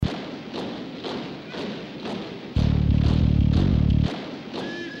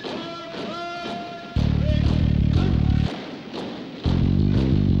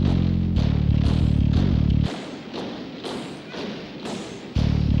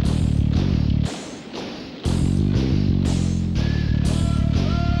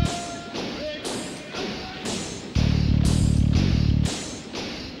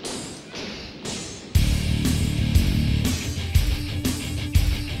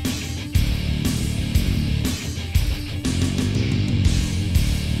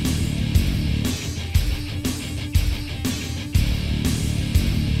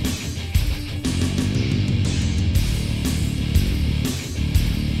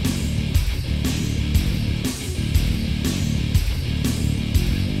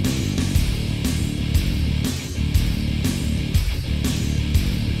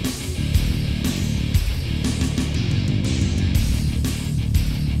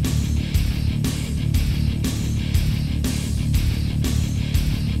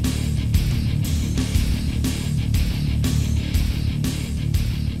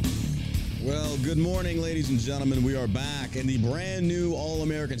morning, ladies and gentlemen. We are back in the brand new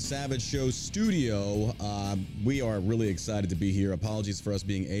All-American Savage Show studio. We are really excited to be here. Apologies for us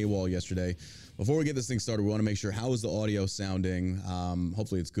being AWOL yesterday. Before we get this thing started, we want to make sure, how is the audio sounding?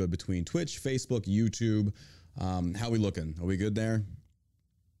 Hopefully it's good between Twitch, Facebook, YouTube. How are we looking? Are we good there?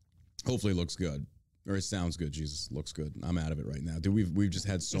 Hopefully it looks good. Or it sounds good. Jesus, looks good. I'm out of it right now. Dude, we've just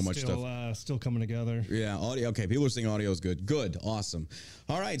had so much stuff. Still coming together. Yeah, audio. Okay, people are saying audio is good. Good, awesome.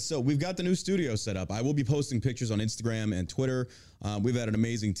 All right, so we've got the new studio set up. I will be posting pictures on Instagram and Twitter. We've had an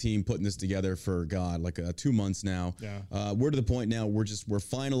amazing team putting this together for, God, like 2 months now. Yeah. We're to the point now we're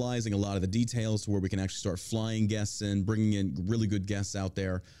finalizing a lot of the details to where we can actually start flying guests in, bringing in really good guests out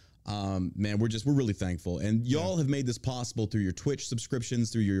there. Man, we're really thankful. And y'all have made this possible through your Twitch subscriptions,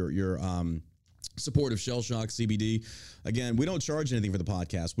 through your support of Shell Shock CBD. Again, we don't charge anything for the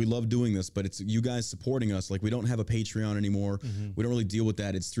podcast. We love doing this, but it's you guys supporting us. Like, we don't have a Patreon anymore. We don't really deal with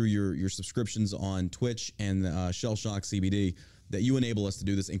that. It's through your subscriptions on Twitch and Shell Shock CBD that you enable us to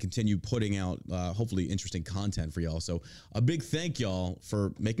do this and continue putting out hopefully interesting content for y'all. So a big thank y'all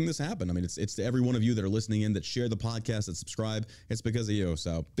for making this happen. I mean, it's to every one of you that are listening in, that share the podcast, that subscribe. It's because of you.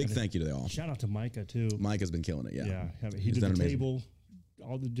 So big thank you to y'all. Shout out to Micah too. Micah's been killing it. Yeah. He did the table.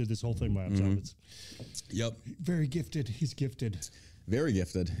 Did this whole thing by himself. It's very gifted. He's gifted. Very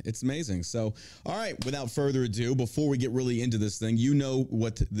gifted. It's amazing. So, all right, without further ado, before we get really into this thing, you know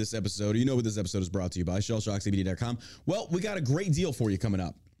what this episode is brought to you by shellshockcbd.com. Well, we got a great deal for you coming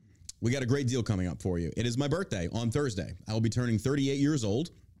up. We got a great deal coming up for you. It is my birthday on Thursday. I will be turning 38 years old,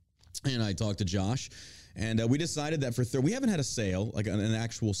 and I talked to Josh, and we decided that we haven't had a sale, like an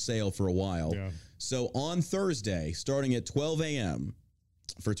actual sale, for a while. Yeah. So on Thursday, starting at 12 a.m.,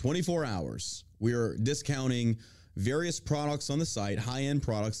 for 24 hours, we are discounting various products on the site, high-end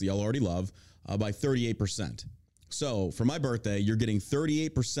products that y'all already love, by 38%. So for my birthday, you're getting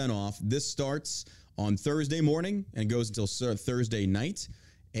 38% off. This starts on Thursday morning and goes until Thursday night.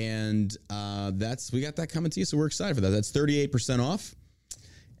 And we got that coming to you, so we're excited for that. That's 38% off.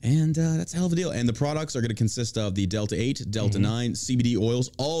 And that's a hell of a deal. And the products are going to consist of the Delta 8, Delta 9, CBD oils,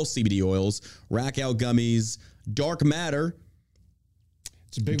 all CBD oils, rack out gummies, dark matter.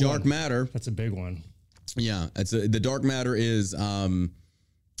 It's a big dark matter. That's a big one. Yeah, the dark matter is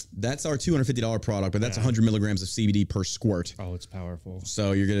that's our $250 product, but that's 100 milligrams of CBD per squirt. Oh, it's powerful.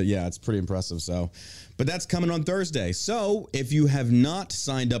 So you're gonna, it's pretty impressive. So, but that's coming on Thursday. So if you have not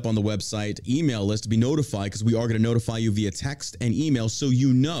signed up on the website email list to be notified, because we are going to notify you via text and email, so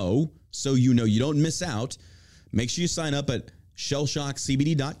you know you don't miss out. Make sure you sign up at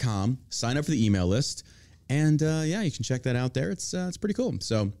shellshockcbd.com. Sign up for the email list. And you can check that out there. It's pretty cool.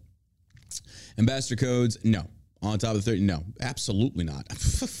 So, ambassador codes, no. On top of the 30, no, absolutely not.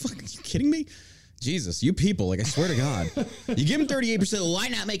 Fuck, are you kidding me? Jesus, you people, like, I swear to God. You give them 38%, why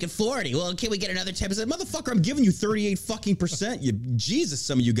not make it 40? Well, can we get another 10%? Motherfucker, I'm giving you 38 fucking percent. Jesus,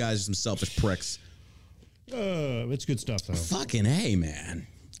 some of you guys are some selfish pricks. It's good stuff, though. Fucking A, man.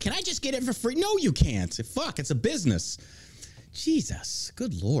 Can I just get it for free? No, you can't. Fuck, it's a business. Jesus,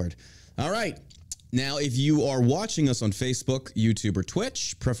 good Lord. All right. Now, if you are watching us on Facebook, YouTube, or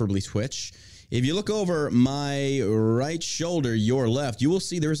Twitch, preferably Twitch, if you look over my right shoulder, your left, you will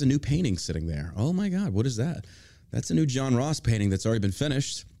see there's a new painting sitting there. Oh my God, what is that? That's a new John Ross painting that's already been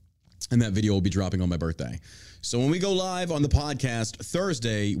finished, and that video will be dropping on my birthday. So when we go live on the podcast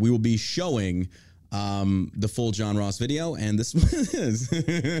Thursday, we will be showing the full John Ross video, and this is...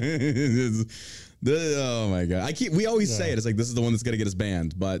 oh my God! We always say it. It's like, this is the one that's gonna get us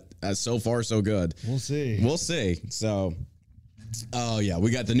banned, but so far so good. We'll see. We'll see. So, oh yeah,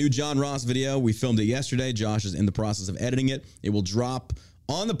 we got the new John Ross video. We filmed it yesterday. Josh is in the process of editing it. It will drop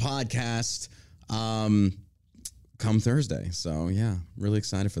on the podcast come Thursday. So yeah, really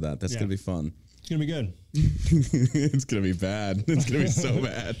excited for that. That's gonna be fun. It's gonna be good. It's gonna be bad. It's gonna be so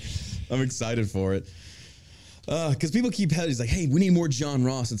bad. I'm excited for it. Because people keep he's like, hey, we need more John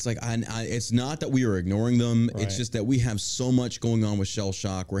Ross. It's like, it's not that we are ignoring them. Right. It's just that we have so much going on with Shell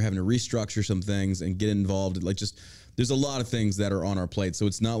Shock. We're having to restructure some things and get involved. Like, just, there's a lot of things that are on our plate. So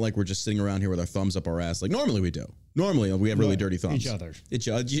it's not like we're just sitting around here with our thumbs up our ass. Like normally we do. Normally we have really dirty thumbs. Each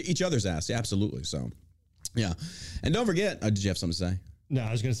other's ass. Yeah, absolutely. So, yeah. And don't forget, did you have something to say? No,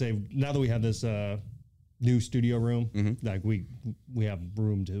 I was going to say, now that we have this new studio room, like we have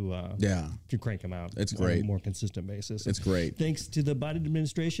room to crank them out. It's great. On a more consistent basis. It's great. Thanks to the Biden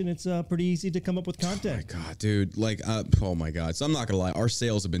administration, it's pretty easy to come up with content. Oh my God, dude. Like, oh my God. So I'm not gonna lie, our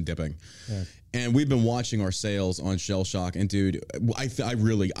sales have been dipping. Yeah. And we've been watching our sales on Shell Shock, and dude, I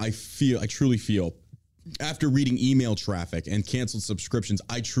truly feel after reading email traffic and canceled subscriptions,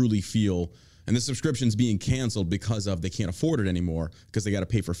 I truly feel, and the subscription's being canceled because of they can't afford it anymore because they got to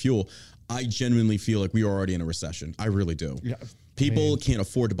pay for fuel, I genuinely feel like we are already in a recession. I really do. Yeah. People can't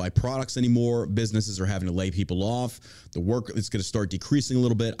afford to buy products anymore. Businesses are having to lay people off. The work is going to start decreasing a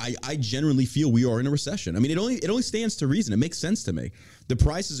little bit. I genuinely feel we are in a recession. I mean, it only stands to reason. It makes sense to me. The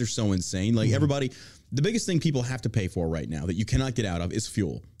prices are so insane. Like everybody, the biggest thing people have to pay for right now that you cannot get out of is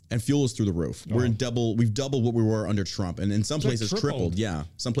fuel. And fuel is through the roof. Oh. We've doubled what we were under Trump. And in some places tripled. Yeah.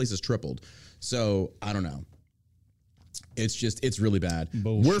 Some places tripled. So I don't know. It's really bad.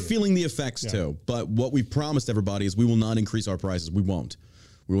 Bullshit. We're feeling the effects too. But what we've promised everybody is we will not increase our prices. We won't.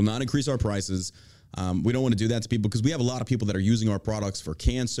 We will not increase our prices. We don't want to do that to people because we have a lot of people that are using our products for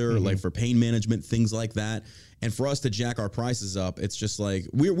cancer, like for pain management, things like that. And for us to jack our prices up, it's just like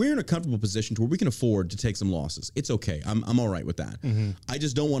we're in a comfortable position to where we can afford to take some losses. It's okay. I'm all right with that. I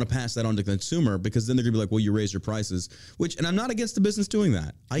just don't want to pass that on to the consumer because then they're gonna be like, well, you raise your prices, and I'm not against the business doing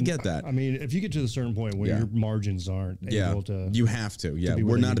that. I get that. I mean, if you get to a certain point where your margins aren't able to, you have to. Yeah,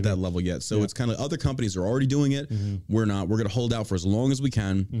 we're not at that level yet. So it's kind of other companies are already doing it. We're not. We're gonna hold out for as long as we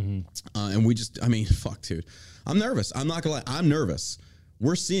can. And we just, I mean, fuck, dude. I'm nervous. I'm not gonna lie. I'm nervous.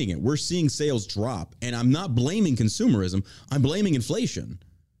 We're seeing it. We're seeing sales drop. And I'm not blaming consumerism. I'm blaming inflation.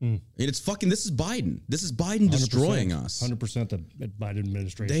 And it's fucking, this is Biden. This is Biden destroying us. 100% the Biden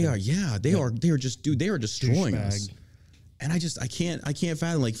administration. They are, they are just, dude, they are destroying us. And I can't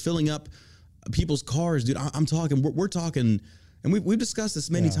fathom, like, filling up people's cars, dude. I'm talking, we're talking, and we've discussed this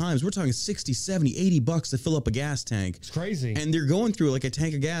many times. We're talking 60, 70, 80 bucks to fill up a gas tank. It's crazy. And they're going through like a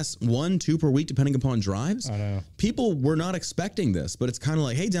tank of gas, 1, 2 per week, depending upon drives. I know. People were not expecting this, but it's kind of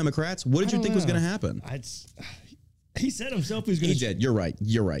like, hey, Democrats, what did you think was going to happen? He said himself he was going to. He did. You're right.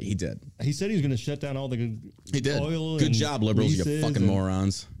 You're right. He did. He said he was going to shut down all the oil. Good job, liberals, you fucking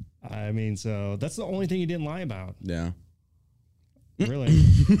morons. I mean, so that's the only thing he didn't lie about. Yeah. Really?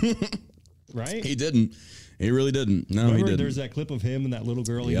 Right? He didn't. He really didn't. No, he didn't. There's that clip of him and that little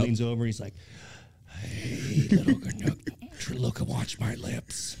girl. He leans over. He's like, "Hey, little girl, look and watch my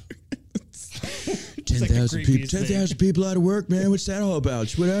lips." 10,000 people out of work, man. What's that all about?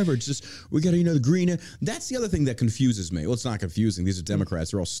 It's whatever. It's just, we got to, the green. That's the other thing that confuses me. Well, it's not confusing. These are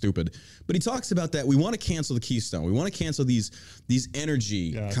Democrats. They're all stupid. But he talks about that. We want to cancel the Keystone. We want to cancel these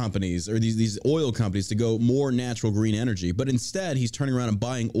energy companies or these oil companies to go more natural green energy. But instead, he's turning around and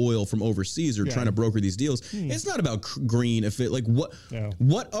buying oil from overseas or trying to broker these deals. It's not about green. If it, like,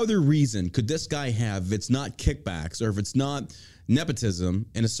 what other reason could this guy have if it's not kickbacks or if it's not nepotism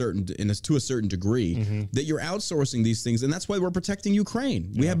to a certain degree that you're outsourcing these things, and that's why we're protecting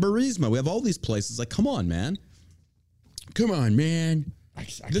Ukraine. We have Burisma, we have all these places. Like, come on, man. I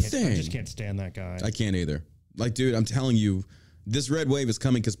just can't stand that guy. I can't either. Like, dude, I'm telling you, this red wave is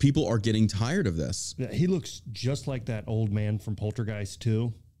coming because people are getting tired of this. Yeah, he looks just like that old man from Poltergeist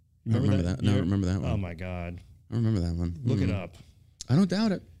 2. I remember that. No, I remember that one. Oh my God, I remember that one. Look it up. I don't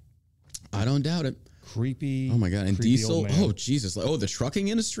doubt it. Creepy. Oh my God. And Diesel. Oh, Jesus. Oh, the trucking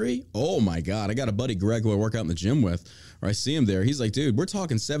industry. Oh my God. I got a buddy, Greg, who I work out in the gym with, or I see him there. He's like, dude, we're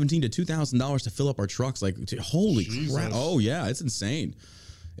talking $1,700 to $2,000 to fill up our trucks. Like, dude, holy crap. Oh yeah. It's insane.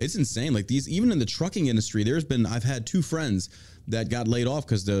 It's insane. Like even in the trucking industry, I've had 2 friends that got laid off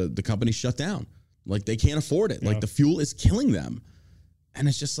because the company shut down. Like, they can't afford it. Like, the fuel is killing them. And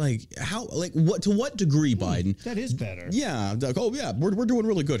it's just like, how, like, to what degree, Biden? That is better. Yeah. Like, oh, yeah, we're doing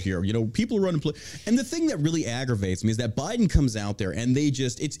really good here. People are running. And the thing that really aggravates me is that Biden comes out there and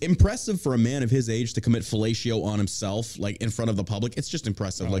it's impressive for a man of his age to commit fellatio on himself, like, in front of the public. It's just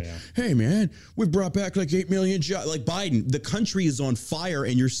impressive. Hey, man, we brought back like 8 million jobs. Like, Biden, the country is on fire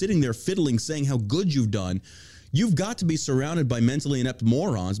and you're sitting there fiddling, saying how good you've done. You've got to be surrounded by mentally inept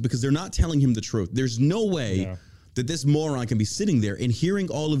morons because they're not telling him the truth. There's no way that this moron can be sitting there and hearing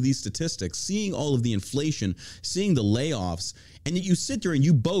all of these statistics, seeing all of the inflation, seeing the layoffs, and yet you sit there and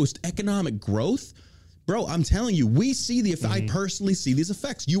you boast economic growth. Bro, I'm telling you, we see the effect. I personally see these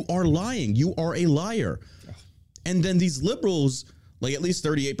effects. You are lying. You are a liar. And then these liberals, like at least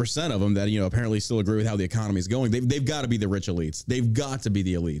 38% of them that, apparently still agree with how the economy is going. They've got to be the rich elites. They've got to be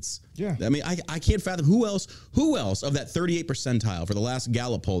the elites. Yeah. I mean, I can't fathom who else of that 38 percentile for the last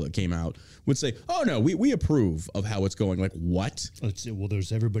Gallup poll that came out would say, oh no, we approve of how it's going. Like, what? Let's see. Well,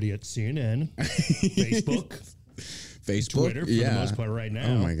 there's everybody at CNN, Facebook, Twitter for the most part right now.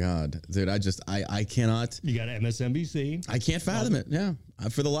 Oh my God, dude. I cannot. You got MSNBC. I can't fathom it. Yeah.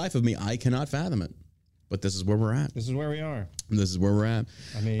 For the life of me, I cannot fathom it. But this is where we're at. This is where we are. This is where we're at.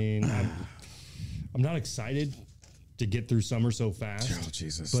 I mean, I'm not excited to get through summer so fast. Oh,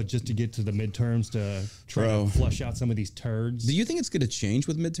 Jesus. But just to get to the midterms to try to flush out some of these turds. Do you think it's going to change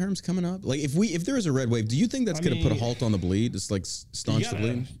with midterms coming up? Like, if there is a red wave, do you think that's going to put a halt on the bleed? Just like staunch the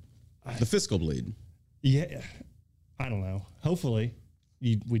bleed? The fiscal bleed. Yeah. I don't know. Hopefully.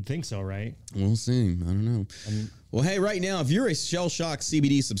 We'd think so, right? We'll see. I don't know. Well, hey, right now, if you're a Shell Shock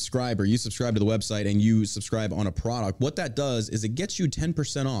CBD subscriber, you subscribe to the website and you subscribe on a product, what that does is it gets you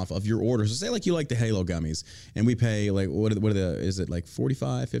 10% off of your order. So say like you like the Halo gummies and we pay like, is it like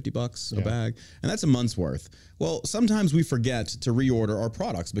 45, 50 bucks a bag? And that's a month's worth. Well, sometimes we forget to reorder our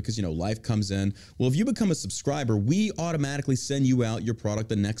products because, you know, life comes in. Well, if you become a subscriber, we automatically send you out your product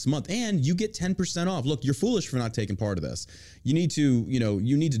the next month and you get 10% off. Look, you're foolish for not taking part of this. You need to,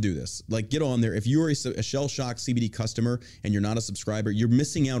 you need to do this. Like, get on there. If you're a Shell Shock CBD customer and you're not a subscriber, you're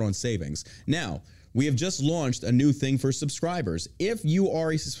missing out on savings. Now, we have just launched a new thing for subscribers. If you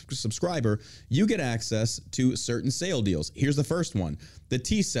are a subscriber, you get access to certain sale deals. Here's the first one. The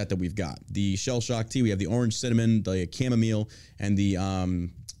tea set that we've got. The Shell Shock tea. We have the orange cinnamon, the chamomile, and the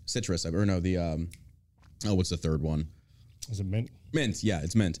citrus. Or no, the, what's the third one? Is it mint? Mint, yeah,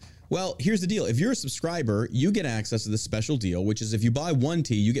 it's mint. Well, here's the deal. If you're a subscriber, you get access to this special deal, which is if you buy 1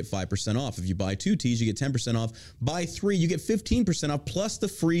 tea, you get 5% off. If you buy 2 teas, you get 10% off. Buy 3, you get 15% off, plus the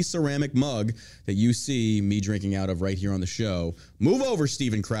free ceramic mug that you see me drinking out of right here on the show. Move over,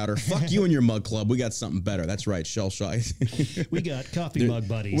 Steven Crowder. Fuck you and your mug club. We got something better. That's right, Shell Shock. We got coffee mug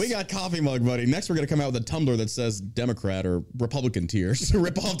buddies. We got coffee mug buddy. Next, we're going to come out with a tumbler that says Democrat or Republican tiers.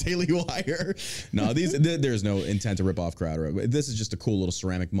 Rip off Daily Wire. No, there's no intent to rip off Crowder. This is just a cool little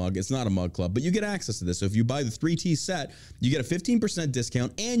ceramic mug. It's not a mug club, but you get access to this. So if you buy the 3 tea set, you get a 15%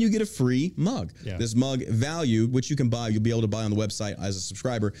 discount and you get a free mug. Yeah. This mug value, which you can buy, you'll be able to buy on the website as a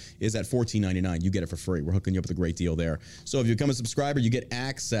subscriber, is at $14.99. You get it for free. We're hooking you up with a great deal there. So if you become a subscriber, you get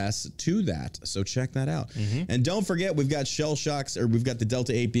access to that. So check that out. And don't forget, we've got Shell Shocks, or we've got the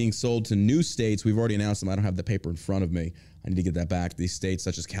Delta 8 being sold to new states. We've already announced them. I don't have the paper in front of me. I need to get that back. These states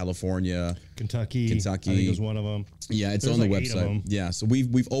such as California, Kentucky. I think it was one of them. Yeah, it's on the website. Yeah, so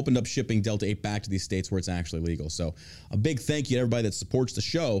we've opened up shipping Delta 8 back to these states where it's actually legal. So a big thank you to everybody that supports the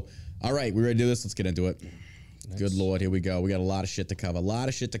show. All right, we ready to do this? Let's get into it. Nice. Good Lord, here we go. We got a lot of shit to cover. A lot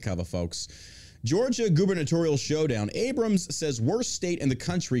of shit to cover, folks. Georgia gubernatorial showdown. Abrams says worst state in the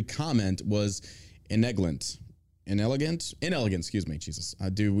country comment was inelegant, excuse me, Jesus.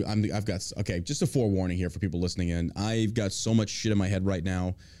 I've got, okay, just a forewarning here for people listening in. I've got so much shit in my head right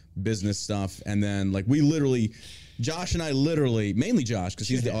now, business stuff, and then like Josh and I literally, mainly Josh, because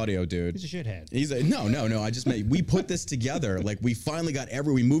he's the audio dude. He's a shithead. No. I just we put this together. Like we finally got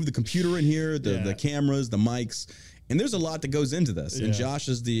we moved the computer in here, the cameras, the mics. And there's a lot that goes into this. And Josh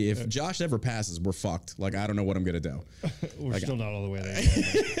is if Josh ever passes, we're fucked. Like, I don't know what I'm going to do. We're still not all the way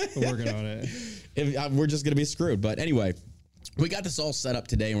there. We're working on it. We're just going to be screwed. But anyway, we got this all set up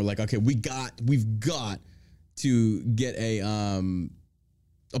today and we're like, okay, we've got to get a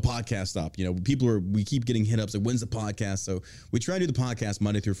podcast up. You know, we keep getting hit ups like, when's the podcast? So we try to do the podcast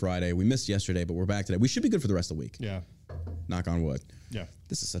Monday through Friday. We missed yesterday, but we're back today. We should be good for the rest of the week. Yeah. Knock on wood. Yeah.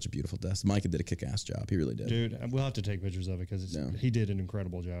 This is such a beautiful desk. Micah did a kick-ass job. He really did. Dude, we'll have to take pictures of it because he did an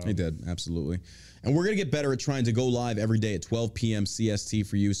incredible job. He did, absolutely. And we're going to get better at trying to go live every day at 12 p.m. CST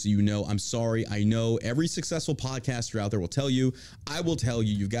for you, so you know. I'm sorry. I know every successful podcaster out there will tell you. I will tell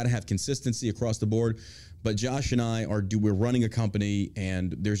you, you've got to have consistency across the board. But Josh and I we're running a company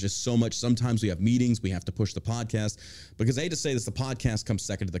and there's just so much. Sometimes we have meetings. We have to push the podcast because I hate to say this, the podcast comes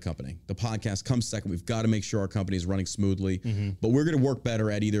second to the company. The podcast comes second. We've got to make sure our company is running smoothly, but we're going to work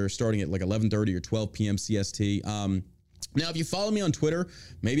better at either starting at like 11:30 or 12 p.m. CST. Now, if you follow me on Twitter,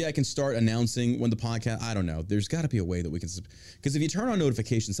 maybe I can start announcing when the podcast, I don't know. There's got to be a way that we can, because if you turn on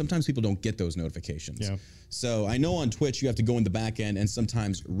notifications, sometimes people don't get those notifications. Yeah. So I know on Twitch, you have to go in the back end and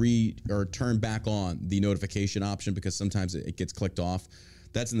sometimes turn back on the notification option because sometimes it gets clicked off.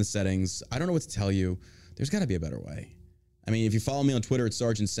 That's in the settings. I don't know what to tell you. There's got to be a better way. I mean, if you follow me on Twitter, it's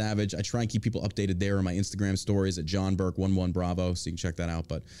Sergeant Savage. I try and keep people updated there on my Instagram stories at John Burke 11 Bravo, so you can check that out.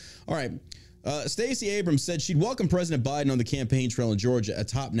 But all right. Stacey Abrams said she'd welcome President Biden on the campaign trail in Georgia, a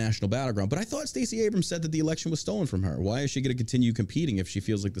top national battleground. But I thought Stacey Abrams said that the election was stolen from her. Why is she going to continue competing if she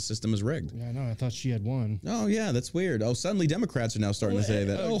feels like the system is rigged? Yeah, I know. I thought she had won. Oh, yeah, that's weird. Oh, suddenly Democrats are now starting to say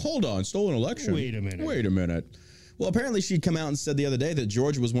that. Oh, hold on. Stolen election. Wait a minute. Well, apparently she'd come out and said the other day that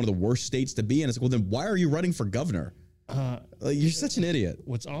Georgia was one of the worst states to be in. It's like, well, then why are you running for governor? You're such an idiot.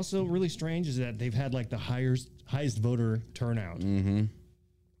 What's also really strange is that they've had like the highest voter turnout. Mm-hmm.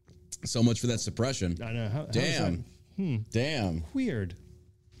 So much for that suppression. I know. Damn. Damn. Weird.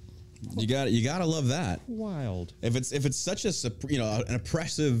 You gotta love that. Wild. If it's such a an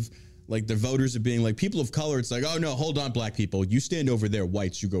oppressive, like the voters are being like people of color, it's like, oh no, hold on, black people, you stand over there,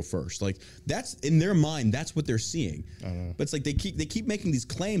 whites, you go first. Like that's in their mind, that's what they're seeing. But it's like they keep making these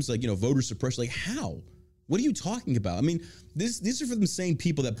claims like voter suppression. Like how? What are you talking about? I mean, these are from the same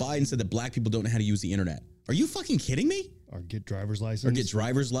people that Biden said that black people don't know how to use the internet. Are you fucking kidding me? Or get driver's license. Or get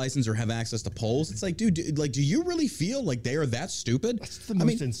driver's license or have access to polls. It's like, dude, do you really feel like they are that stupid? That's the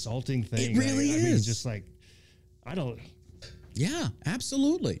most insulting thing. It really is. I mean, just like, I don't. Yeah,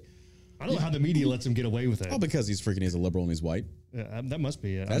 absolutely. I don't know how the media lets him get away with it. Oh, because he's a liberal and he's white. Yeah, that must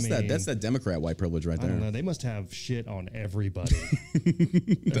be it. That's that Democrat white privilege right there. I don't know. They must have shit on everybody.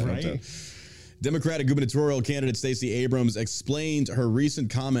 Right? Democratic gubernatorial candidate Stacey Abrams explained her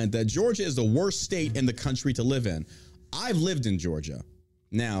recent comment that Georgia is the worst state in the country to live in. I've lived in Georgia.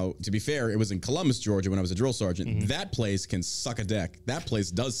 Now, to be fair, it was in Columbus, Georgia when I was a drill sergeant. Mm-hmm. That place can suck a dick. That place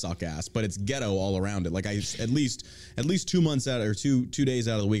does suck ass, but it's ghetto all around it. Like at least 2 months out or two days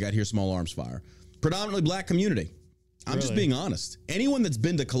out of the week, I'd hear small arms fire. Predominantly black community. I'm just being honest. Anyone that's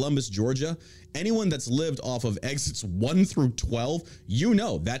been to Columbus, Georgia, anyone that's lived off of exits 1 through 12, you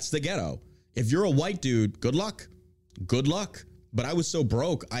know that's the ghetto. If you're a white dude, good luck. Good luck. But I was so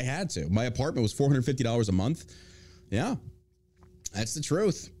broke, I had to. My apartment was $450 a month. Yeah. That's the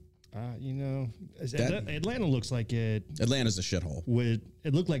truth. Atlanta looks like it. Atlanta's a shithole.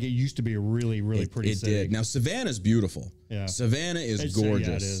 It looked like it used to be a really, really pretty city. It did. Now, Savannah's beautiful. Yeah. Savannah is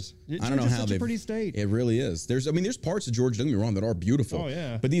gorgeous. Yeah, it is. I don't know how they. It's a pretty state. It really is. There's parts of Georgia, don't get me wrong, that are beautiful. Oh,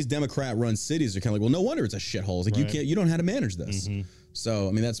 yeah. But these Democrat-run cities are kind of like, well, no wonder it's a shithole. It's like, you don't know how to manage this. Mm-hmm. So,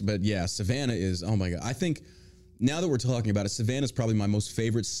 I mean, but yeah, Savannah is, oh my God. I think now that we're talking about it, Savannah's probably my most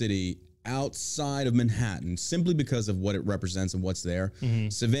favorite city outside of Manhattan, simply because of what it represents and what's there. Mm-hmm.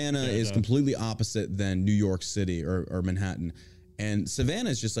 Savannah is completely opposite than New York City or Manhattan. And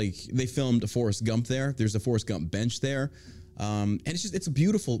Savannah is just like, they filmed a Forrest Gump there. There's a Forrest Gump bench there. And it's a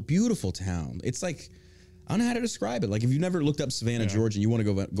beautiful, beautiful town. It's like, I don't know how to describe it. Like, if you've never looked up Savannah, Georgia, and you want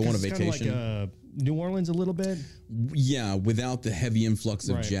to go on a vacation. Kind of like New Orleans a little bit. Yeah, without the heavy influx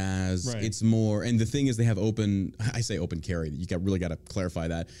of jazz. Right. It's more, and the thing is, they have open carry. You really got to clarify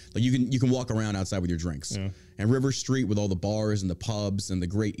that. Like, you can walk around outside with your drinks. Yeah. And River Street with all the bars and the pubs and the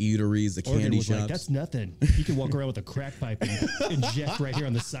great eateries, the candy shops. Like, that's nothing. You can walk around with a crack pipe and inject right here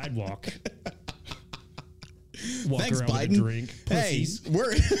on the sidewalk. Thanks, Biden. Drink. Hey,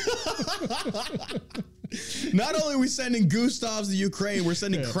 we're not only are we sending Gustavs to Ukraine, we're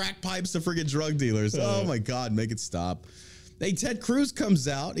sending crack pipes to friggin' drug dealers. Oh my God, make it stop. Hey, Ted Cruz comes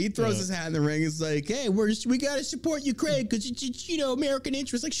out. He throws his hat in the ring. It's like, hey, we got to support Ukraine because it's American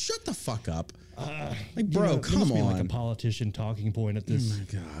interest. Like, shut the fuck up. Bro, come on. Like a politician talking point at this. Oh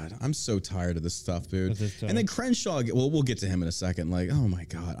my God, I'm so tired of this stuff, dude. And then Crenshaw. Well, we'll get to him in a second. Like, oh my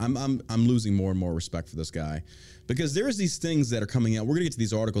God, I'm losing more and more respect for this guy, because there's these things that are coming out. We're gonna get to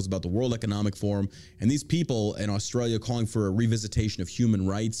these articles about the World Economic Forum and these people in Australia calling for a revisitation of human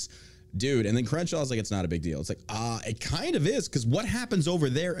rights. Dude, and then Crenshaw's like, it's not a big deal. It's like, it kind of is, because what happens over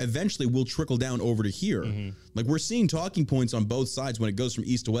there eventually will trickle down over to here. Mm-hmm. Like, we're seeing talking points on both sides when it goes from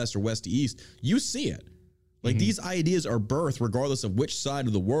east to west or west to east. You see it. Like, these ideas are birthed regardless of which side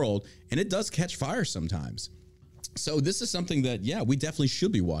of the world, and it does catch fire sometimes. So this is something that, we definitely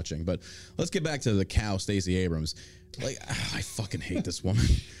should be watching. But let's get back to the cow, Stacey Abrams. Like, I fucking hate this woman.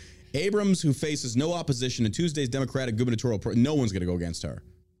 Abrams, who faces no opposition in Tuesday's Democratic gubernatorial, no one's going to go against her.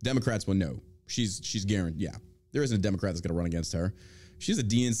 Democrats will know. She's guaranteed. Yeah, there isn't a Democrat that's going to run against her. She's a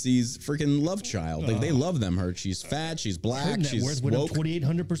DNC's freaking love child. They love them. She's fat. She's black. She's woke.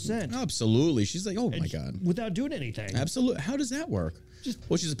 2,800%. Absolutely. She's like, oh my God. Without doing anything. Absolutely. How does that work?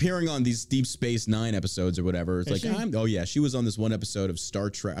 Well, she's appearing on these Deep Space Nine episodes or whatever. It's like, she was on this one episode of Star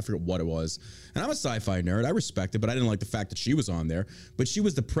Trek. I forget what it was. And I'm a sci-fi nerd. I respect it, but I didn't like the fact that she was on there. But she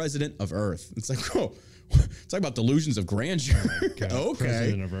was the president of Earth. It's like, oh. Talk about delusions of grandeur. Okay.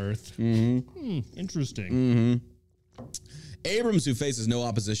 President of Earth. Mm-hmm. Interesting. Mm-hmm. Abrams, who faces no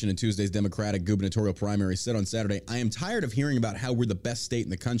opposition in Tuesday's Democratic gubernatorial primary, said on Saturday, I am tired of hearing about how we're the best state in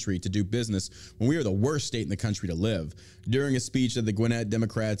the country to do business when we are the worst state in the country to live. During a speech at the Gwinnett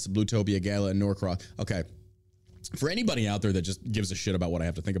Democrats Bluetopia Gala in Norcross. Okay. For anybody out there that just gives a shit about what I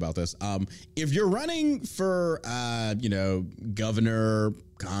have to think about this, if you're running for, governor,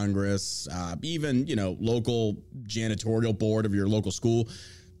 Congress, even, local janitorial board of your local school,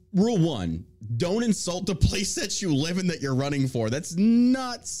 rule 1, don't insult the place that you live in that you're running for. That's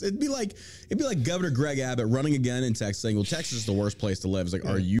nuts. It'd be like Governor Greg Abbott running again in Texas saying, well, Texas is the worst place to live. It's like,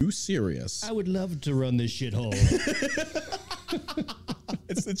 are you serious? I would love to run this shithole.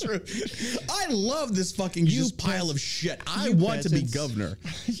 It's the truth. I love this fucking pile of shit. I want to be governor.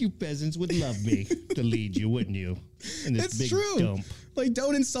 You peasants would love me to lead you, wouldn't you? In this big true. Dump. Like,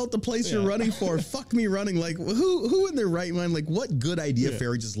 don't insult the place you're running for. Fuck me running. Like, who in their right mind? Like, what good idea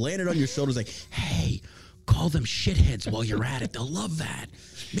fairy just landed on your shoulders? Like, hey, call them shitheads while you're at it. They'll love that.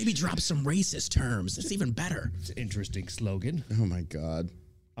 Maybe drop some racist terms. It's even better. It's an interesting slogan. Oh my God.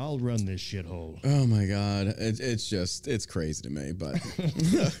 I'll run this shithole. Oh my God. It's crazy to me. But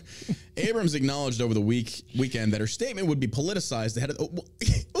Abrams acknowledged over the weekend that her statement would be politicized ahead of,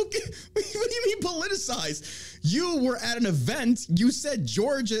 okay. What do you mean politicized? You were at an event. You said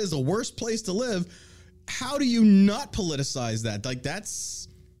Georgia is the worst place to live. How do you not politicize that? Like, that's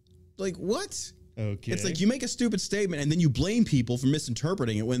like, what? Okay. It's like you make a stupid statement and then you blame people for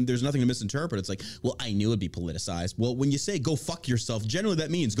misinterpreting it when there's nothing to misinterpret. It's like, well, I knew it'd be politicized. Well, when you say go fuck yourself, generally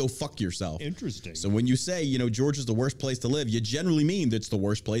that means go fuck yourself. Interesting. So when you say, Georgia's the worst place to live, you generally mean that's the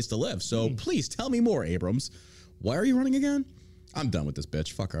worst place to live. So please tell me more, Abrams. Why are you running again? I'm done with this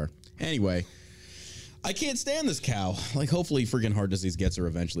bitch. Fuck her. Anyway, I can't stand this cow. Like, hopefully freaking heart disease gets her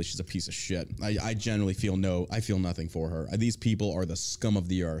eventually. She's a piece of shit. I generally feel nothing for her. These people are the scum of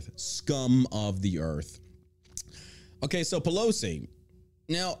the earth. Scum of the earth. Okay, so Pelosi.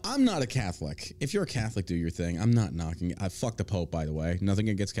 Now, I'm not a Catholic. If you're a Catholic, do your thing. I'm not knocking it. Fuck the Pope, by the way. Nothing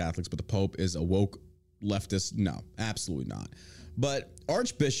against Catholics, but the Pope is a woke leftist. No, absolutely not. But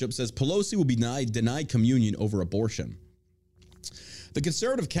Archbishop says Pelosi will be denied communion over abortion. The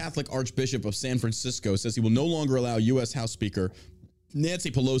conservative Catholic Archbishop of San Francisco says he will no longer allow U.S. House Speaker Nancy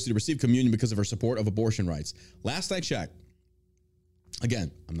Pelosi to receive communion because of her support of abortion rights. Last I checked,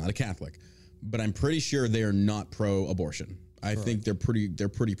 again, I'm not a Catholic, but I'm pretty sure they are not pro-abortion. I think they're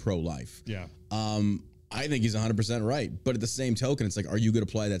pretty pro-life. Yeah. I think he's 100% right. But at the same token, it's like, are you going to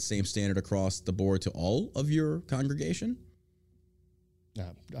apply that same standard across the board to all of your congregation?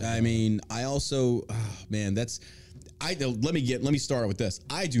 I mean, I also, let me start with this.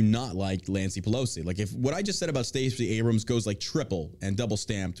 I do not like Nancy Pelosi. Like, if what I just said about Stacey Abrams goes like triple and double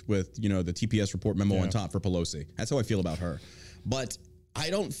stamped with, the TPS report memo on top for Pelosi. That's how I feel about her. But I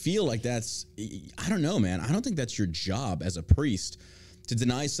don't feel like I don't know, man. I don't think that's your job as a priest to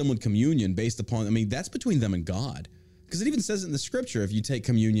deny someone communion based upon, that's between them and God. Because it even says it in the scripture, if you take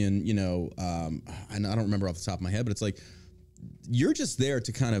communion, and I don't remember off the top of my head, but it's like, you're just there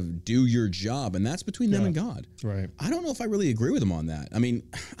to kind of do your job, and that's between them and God. Right. I don't know if I really agree with him on that. I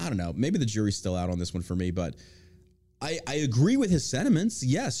don't know. Maybe the jury's still out on this one for me, but I agree with his sentiments.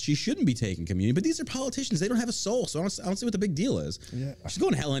 Yes, she shouldn't be taking communion, but these are politicians. They don't have a soul, so I don't see what the big deal is. Yeah. She's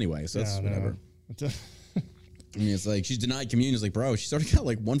going to hell anyway, so that's whatever. It's like she's denied communion. It's like, bro, she's already got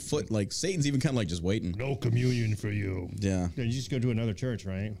like 1 foot. Like, Satan's even kind of like just waiting. No communion for you. Yeah. You just go to another church,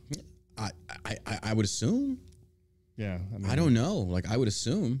 right? I would assume. Yeah. I don't know. Like, I would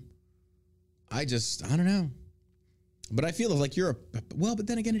assume. I don't know. But I feel like but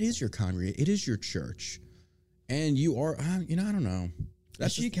then again, it is your congregation. It is your church. And you are, I don't know.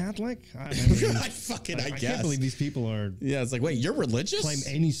 Is she Catholic? I guess. I can't believe these people are. Yeah, it's like, wait, you're religious? Claim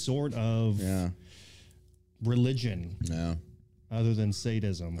any sort of religion. Yeah. Other than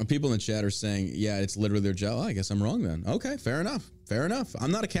sadism. And people in the chat are saying, yeah, it's literally their job. Oh, I guess I'm wrong then. Okay, fair enough.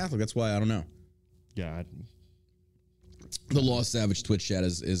 I'm not a Catholic. That's why I don't know. Yeah. The Lost Savage Twitch chat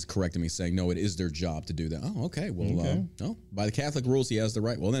is correcting me, saying, no, it is their job to do that. Oh, okay. Well, no, by the Catholic rules, he has the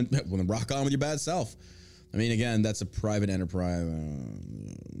right. Well, then rock on with your bad self. Again, that's a private enterprise.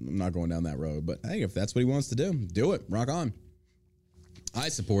 I'm not going down that road. But hey, if that's what he wants to do it. Rock on. I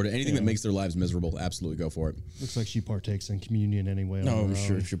support it. Anything that makes their lives miserable, absolutely go for it. Looks like she partakes in communion anyway. No, I'm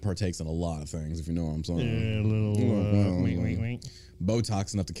sure she partakes in a lot of things, if you know what I'm saying. Yeah, a little wink.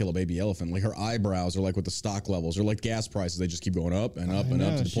 Botox enough to kill a baby elephant. Like, her eyebrows are like with the stock levels, or like gas prices. They just keep going up and up and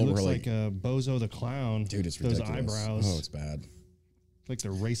up to the point where she looks like Bozo the Clown. Dude, it's ridiculous. Those eyebrows. Oh, it's bad. It's like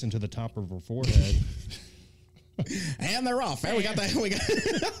they're racing to the top of her forehead. And they're off. And we got and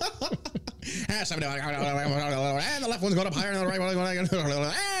the left one's going up higher than the right one.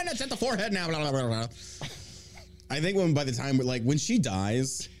 And it's at the forehead now. I think by the time, when she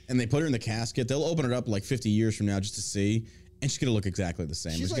dies and they put her in the casket, they'll open it up like 50 years from now just to see. And she's going to look exactly the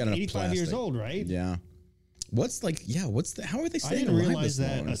same. She's like 85 years old, right? Yeah. How are they staying alive? I didn't realize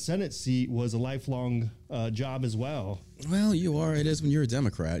that a Senate seat was a lifelong job as well. Well, you are. It is when you're a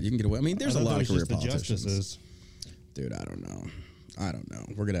Democrat. You can get away. There's a lot of career politicians. The justices. Dude, I don't know.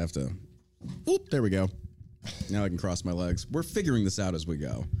 We're going to have to. Oop, there we go. Now I can cross my legs. We're figuring this out as we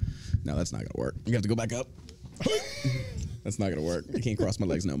go. No, that's not going to work. You have to go back up. That's not going to work. I can't cross my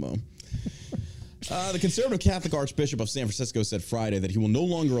legs no more. The conservative Catholic Archbishop of San Francisco said Friday that he will no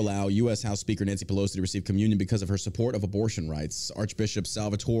longer allow U.S. House Speaker Nancy Pelosi to receive communion because of her support of abortion rights. Archbishop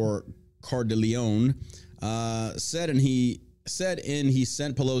Salvatore Cardellone he sent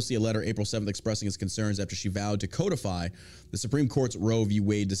Pelosi a letter April 7th expressing his concerns after she vowed to codify the Supreme Court's Roe v.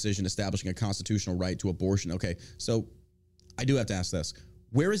 Wade decision establishing a constitutional right to abortion. Okay, so I do have to ask this.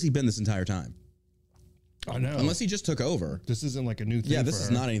 Where has he been this entire time? I know. Unless he just took over. This isn't like a new thing. Yeah, this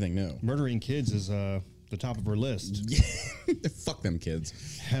is not anything new. Murdering kids is the top of her list. Fuck them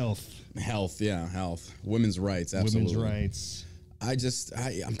kids. Health, yeah, health. Women's rights, absolutely. Women's rights.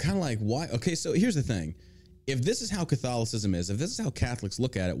 I'm kind of like, why? Okay, so here's the thing. If this is how Catholicism is, if this is how Catholics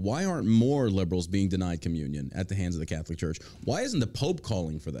look at it, why aren't more liberals being denied communion at the hands of the Catholic Church? Why isn't the Pope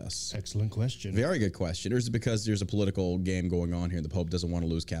calling for this? Excellent question. Very good question. Or is it because there's a political game going on here and the Pope doesn't want to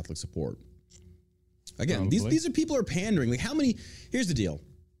lose Catholic support? Again, these are people are pandering. Like, how many? Here's the deal.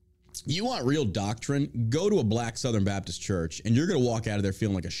 You want real doctrine, go to a black Southern Baptist church, and you're going to walk out of there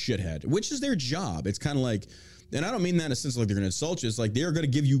feeling like a shithead, which is their job. It's kind of like, and I don't mean that in a sense like they're going to insult you. It's like they're going to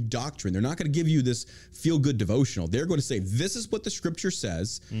give you doctrine. They're not going to give you this feel-good devotional. They're going to say, this is what the scripture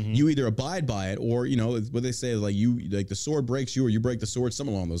says. Mm-hmm. You either abide by it or, you know, what they say, like the sword breaks you or you break the sword,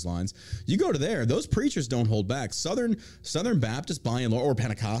 something along those lines. You go to there. Those preachers don't hold back. Southern Baptists, by and large, or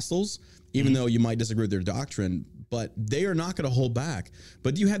Pentecostals, even though you might disagree with their doctrine, but they are not going to hold back.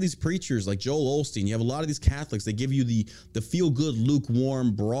 But you have these preachers like Joel Osteen. You have a lot of these Catholics. They give you the feel-good,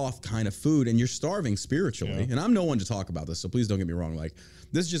 lukewarm broth kind of food, and you're starving spiritually. Yeah. And I'm no one to talk about this, so please don't get me wrong. Like,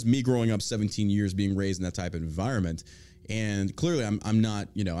 this is just me growing up 17 years being raised in that type of environment. And clearly I'm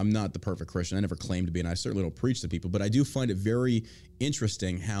not the perfect Christian. I never claimed to be, and I certainly don't preach to people, but I do find it very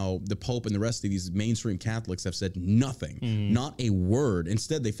interesting how the Pope and the rest of these mainstream Catholics have said nothing, not a word.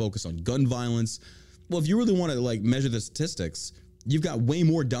 Instead, they focus on gun violence. Well, if you really want to like measure the statistics, you've got way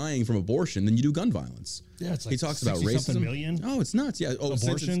more dying from abortion than you do gun violence. Yeah, it's like he talks about racism. Million? Oh, it's nuts. Yeah. Oh,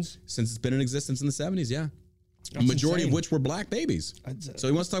 abortions since it's been in existence in the 70s. Yeah, that's a majority insane. of which were black babies. So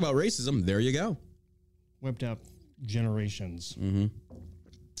he wants to talk about racism. There you go. Wiped out generations. Mm-hmm.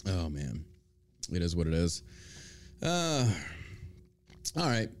 Oh man, it is what it is. All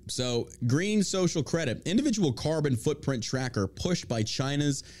right. So green social credit, individual carbon footprint tracker pushed by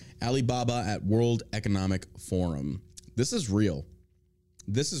China's Alibaba at World Economic Forum. This is real.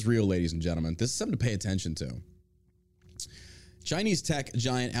 This is real, ladies and gentlemen. This is something to pay attention to. Chinese tech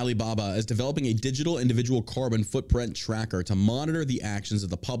giant Alibaba is developing a digital individual carbon footprint tracker to monitor the actions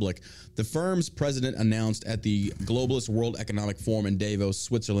of the public. The firm's president announced at the Globalist World Economic Forum in Davos,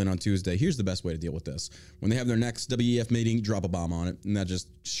 Switzerland on Tuesday. Here's the best way to deal with this. When they have their next WEF meeting, drop a bomb on it, and that just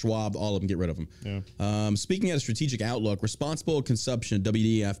Schwab all of them, get rid of them. Yeah. Speaking at a strategic outlook, responsible consumption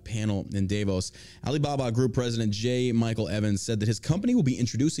WEF panel in Davos, Alibaba Group President J. Michael Evans said that his company will be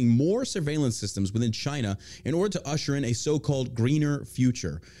introducing more surveillance systems within China in order to usher in a so-called greener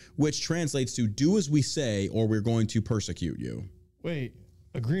future, which translates to do as we say or we're going to persecute you. Wait,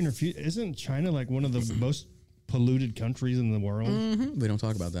 a greener future? Isn't China like one of the most polluted countries in the world? Mm-hmm. We don't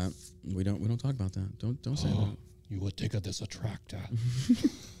talk about that. We don't talk about that. Don't say that. You would take this attractor.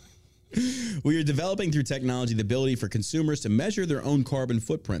 We are developing through technology the ability for consumers to measure their own carbon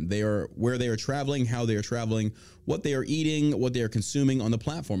footprint. They are where they are traveling, how they are traveling, what they are eating, what they are consuming on the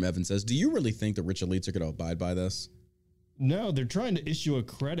platform, Evan says. Do you really think the rich elites are going to abide by this? No, they're trying to issue a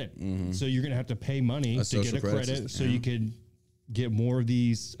credit. Mm-hmm. So you're going to have to pay money to get a credit so you could get more of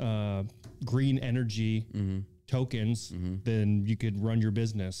these green energy tokens, then you could run your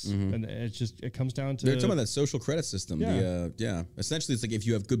business. And it's just, it comes down to... They're talking about that social credit system. Yeah. Essentially, it's like if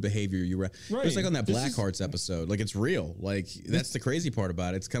you have good behavior, right. It's like on that Black Hearts episode. Like, it's real. Like, that's the crazy part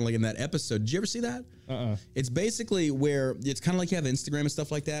about it. It's kind of like in that episode. Did you ever see that? It's basically where it's kind of like you have Instagram and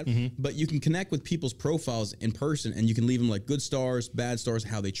stuff like that, but you can connect with people's profiles in person and you can leave them like good stars, bad stars,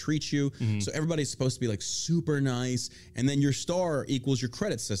 how they treat you. So everybody's supposed to be like super nice. And then your star equals your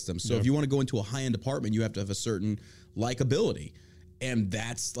credit system. So if you want to go into a high-end apartment, you have to have a certain likability. And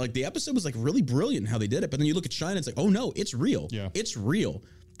that's like, the episode was like really brilliant how they did it. But then you look at China, it's like, oh no, it's real. Yeah. It's real.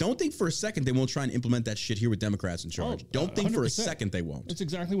 Don't think for a second they won't try and implement that shit here with Democrats in charge. Don't think 100%. For a second they won't. That's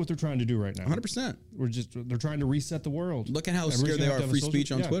exactly what they're trying to do right now. 100%. They're trying to reset the world. Look at how scared they are of free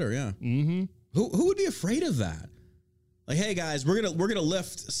speech on Twitter. Yeah. Mm-hmm. Who would be afraid of that? Like, hey guys, we're gonna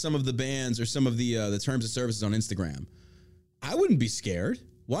lift some of the bans or some of the terms of services on Instagram. I wouldn't be scared.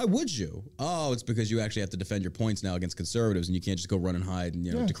 Why would you? Oh, it's because you actually have to defend your points now against conservatives, and you can't just go run and hide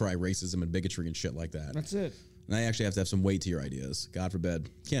and decry racism and bigotry and shit like that. That's it. And I actually have to have some weight to your ideas. God forbid.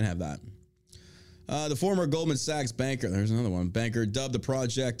 Can't have that. The former Goldman Sachs banker, there's another one, banker dubbed the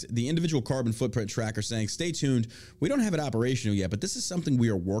project the individual carbon footprint tracker, saying, stay tuned. We don't have it operational yet, but this is something we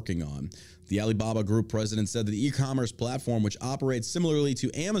are working on. The Alibaba Group president said that the e-commerce platform, which operates similarly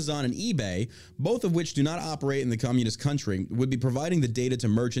to Amazon and eBay, both of which do not operate in the communist country, would be providing the data to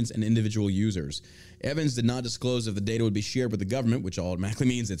merchants and individual users. Evans did not disclose if the data would be shared with the government, which automatically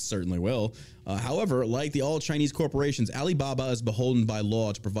means it certainly will. However, like the all-Chinese corporations, Alibaba is beholden by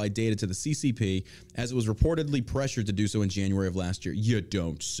law to provide data to the CCP, as it was reportedly pressured to do so in January of last year. You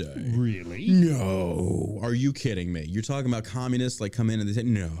don't say. Really? No. Are you kidding me? You're talking about communists like come in and they say,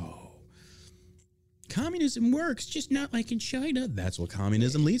 no. Communism works, just not like in China. That's what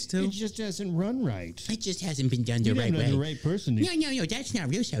communism leads to. It just doesn't run right. It just hasn't been done the right way. The right person. No, that's not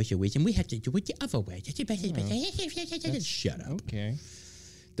real socialism. We have to do it the other way. Shut up. Okay.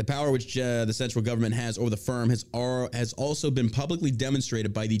 The power which the central government has over the firm has also been publicly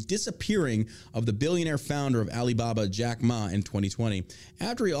demonstrated by the disappearing of the billionaire founder of Alibaba, Jack Ma, in 2020,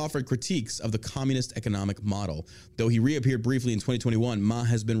 after he offered critiques of the communist economic model. Though he reappeared briefly in 2021, Ma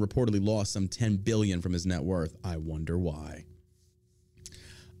has been reportedly lost some $10 billion from his net worth. I wonder why.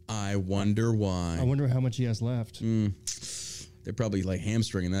 I wonder how much he has left. They're probably like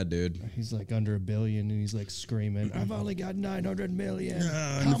hamstringing that dude. He's like under $1 billion, and he's like screaming, "I've only got 900 million.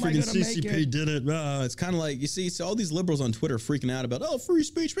 How am I gonna make it?" Did it. It's kind of like, you see, so all these liberals on Twitter freaking out about, free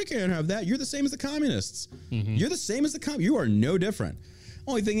speech, we can't have that. You're the same as the communists. You're the same as the You are no different.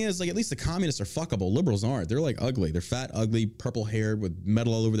 Only thing is, like, at least the communists are fuckable. Liberals aren't. They're like ugly. They're fat, ugly, purple haired with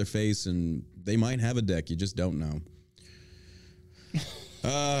metal all over their face, and they might have a dick. You just don't know.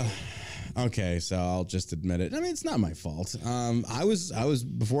 Okay, so I'll just admit it. I mean, it's not my fault. I was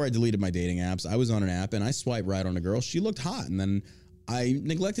before I deleted my dating apps, I was on an app and I swiped right on a girl. She looked hot, and then I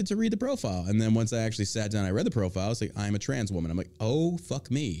neglected to read the profile. And then once I actually sat down, I read the profile. I was like, I'm a trans woman. I'm like, oh,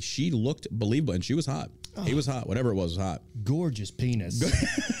 fuck me. She looked believable, and she was hot. He was hot. Whatever it was hot. Gorgeous penis.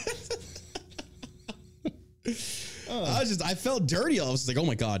 I felt dirty. I was like, oh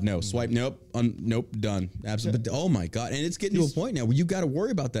my God, no, swipe, nope, nope, done. Absolutely. But, oh my God. And it's getting to a point now where you got to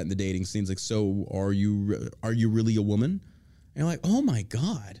worry about that in the dating scenes. Like, so are you really a woman? And you're like, oh my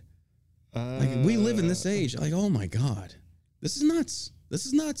God. Like, we live in this age. Like, oh my God, this is nuts. This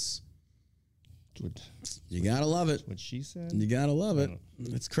is nuts. You gotta love it. What she said. You gotta love it.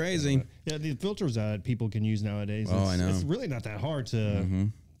 It's crazy. Yeah, the filters that people can use nowadays. I know. It's really not that hard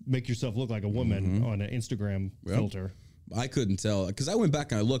to make yourself look like a woman on an Instagram filter. I couldn't tell because I went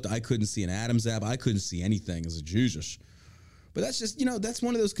back and I looked. I couldn't see an Adam's app. I couldn't see anything. I was like, Jesus. But that's just, that's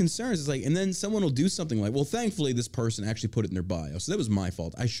one of those concerns. It's like, and then someone will do something like, well, thankfully this person actually put it in their bio. So that was my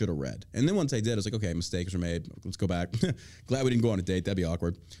fault. I should have read. And then once I did, I was like, okay, mistakes were made. Let's go back. Glad we didn't go on a date. That'd be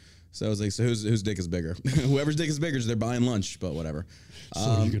awkward. So I was like, so whose dick is bigger? Whoever's dick is bigger, they're buying lunch, but whatever. So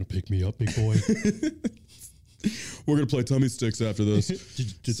are you going to pick me up, big boy? We're going to play tummy sticks after this.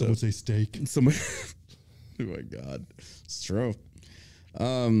 Did someone say steak? Oh my God. It's true.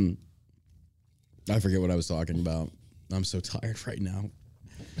 I forget what I was talking about. I'm so tired right now.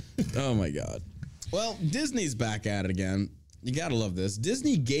 Oh my God. Well, Disney's back at it again. You gotta love this.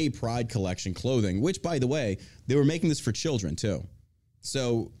 Disney Gay Pride Collection clothing, which, by the way, they were making this for children too.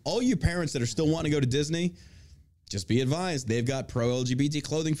 So all you parents that are still wanting to go to Disney, just be advised, they've got pro-LGBT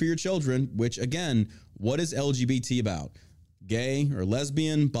clothing for your children, which, again, what is LGBT about? Gay or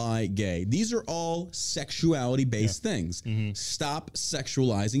lesbian, bi, gay. These are all sexuality-based things. Stop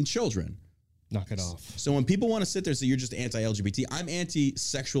sexualizing children. Knock it off. So when people want to sit there and say you're just anti-LGBT, I'm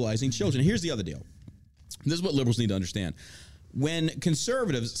anti-sexualizing children. Here's the other deal. This is what liberals need to understand. When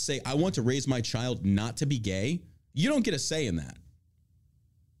conservatives say, I want to raise my child not to be gay, you don't get a say in that.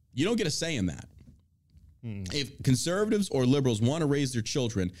 You don't get a say in that. If conservatives or liberals want to raise their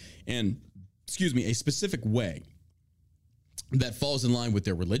children in, a specific way that falls in line with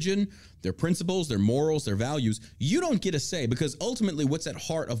their religion, their principles, their morals, their values, you don't get a say, because ultimately what's at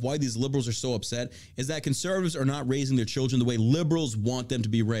heart of why these liberals are so upset is that conservatives are not raising their children the way liberals want them to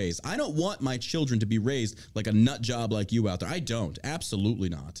be raised. I don't want my children to be raised like a nut job like you out there. I don't. Absolutely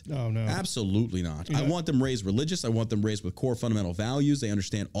not. Oh, no. Absolutely not. I want them raised religious. I want them raised with core fundamental values. They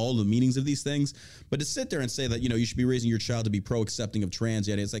understand all the meanings of these things. But to sit there and say that, you should be raising your child to be pro-accepting of trans,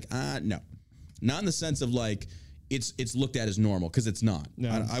 yet it's like, no. Not in the sense of like, it's looked at as normal, because it's not.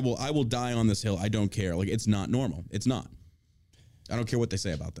 No. I will die on this hill. I don't care. Like, it's not normal. It's not. I don't care what they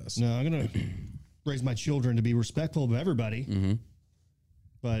say about this. No, I'm going to raise my children to be respectful of everybody.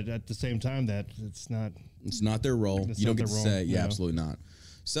 But at the same time, that it's not their role. You don't get to say. Yeah, absolutely not.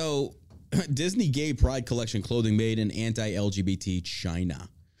 So Disney Gay Pride Collection clothing made in anti-LGBT China.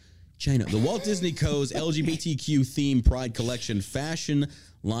 The Walt Disney Co.'s LGBTQ theme Pride Collection fashion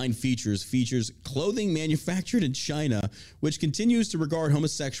line features clothing manufactured in China, which continues to regard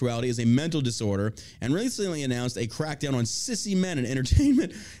homosexuality as a mental disorder, and recently announced a crackdown on sissy men in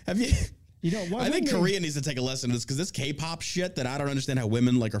entertainment. Why I think Korea needs to take a lesson in this because this K-pop shit that I don't understand how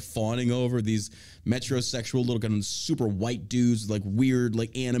women like are fawning over these metrosexual little kind of super white dudes with like weird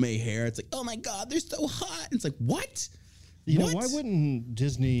like anime hair. It's like, oh my God, they're so hot. It's like, what? Why wouldn't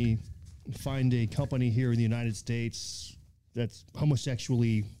Disney find a company here in the United States that's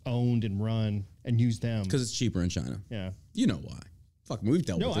homosexually owned and run and use them? Because it's cheaper in China. Yeah. You know why. Fuck, we've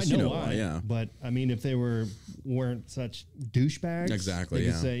dealt with this. I know why. Yeah. But I mean, if they weren't such douchebags, exactly,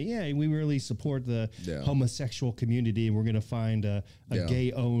 they could say, yeah, we really support the homosexual community and we're going to find a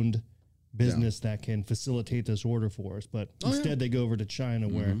gay-owned business that can facilitate this order for us. But instead they go over to China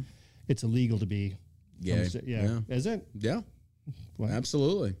where it's illegal to be gay. Yeah. Is it? Yeah. Well,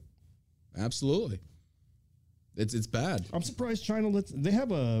 absolutely. Absolutely. It's bad. I'm surprised China they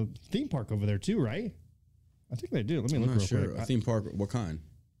have a theme park over there too, right? I think they do. Let me look real quick. A theme park, what kind?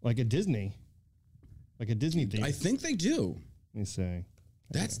 Like a Disney theme. I think they do. Let me see.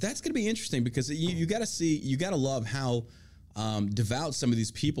 That's going to be interesting because you got to love how devout some of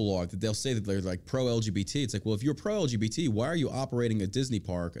these people are. That they'll say that they're like pro LGBT. It's like, well, if you're pro LGBT, why are you operating a Disney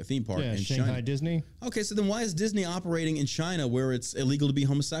park, a theme park in Shanghai China? Disney. Okay, so then why is Disney operating in China where it's illegal to be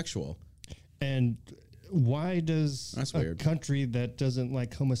homosexual? And why does a country that doesn't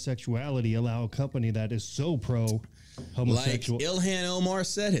like homosexuality allow a company that is so pro homosexual? Like Ilhan Omar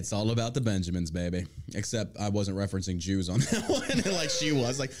said, it's all about the Benjamins, baby. Except I wasn't referencing Jews on that one, like she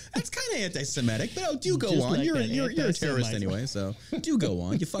was. Like, that's kind of anti-Semitic, but do go on. Like you're a terrorist anyway, so do go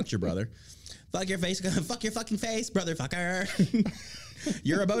on. You fucked your brother. Fuck your face. Fuck your fucking face, brother fucker.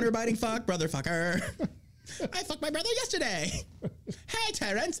 You're a boner biting fuck, brother fucker. I fucked my brother yesterday. Hey,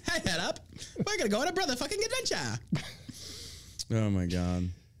 Terrence. Hey, head up. We're going to go on a brother fucking adventure. Oh, my God.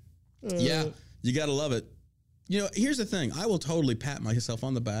 Yeah, you got to love it. Here's the thing. I will totally pat myself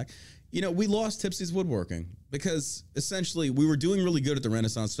on the back. We lost Tipsy's Woodworking because essentially we were doing really good at the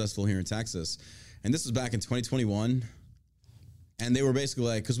Renaissance Festival here in Texas. And this was back in 2021. And they were basically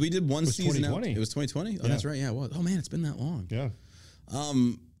like, because we did one season out. It was 2020? Oh, that's right. Yeah, it was. Oh, man, it's been that long. Yeah.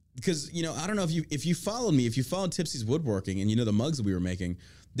 Because, I don't know if you followed me, if you followed Tipsy's Woodworking and the mugs that we were making,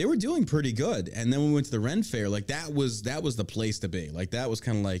 they were doing pretty good. And then we went to the Ren Fair, like that was the place to be. Like that was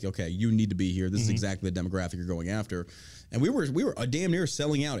kind of like, okay, you need to be here. This is exactly the demographic you're going after. And we were damn near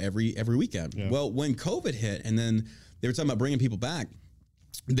selling out every weekend. Yeah. Well, when COVID hit and then they were talking about bringing people back,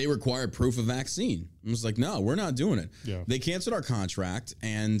 they required proof of vaccine. I was like, no, we're not doing it. Yeah. They canceled our contract,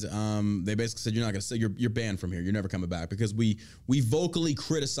 and they basically said, you're not going to you're banned from here. You're never coming back because we vocally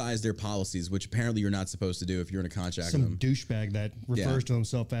criticized their policies, which apparently you're not supposed to do if you're in a contract with them. Some douchebag that refers to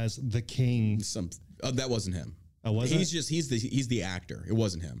himself as the king. That wasn't him. Oh, wasn't he's the actor. It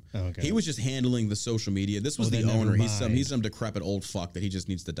wasn't him. Oh, okay. He was just handling the social media. This was the owner. He's some decrepit old fuck that he just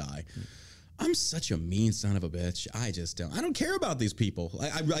needs to die. I'm such a mean son of a bitch. I don't care about these people.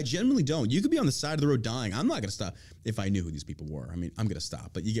 I genuinely don't. You could be on the side of the road dying. I'm not going to stop if I knew who these people were. I mean, I'm going to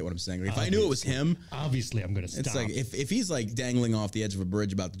stop, but you get what I'm saying. Like, if I knew it was him. Obviously, I'm going to stop. It's like if he's like dangling off the edge of a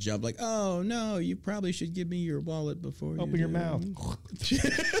bridge about to jump, like, oh, no, you probably should give me your wallet before you open your mouth.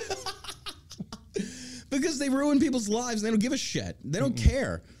 Because they ruin people's lives. And they don't give a shit. They don't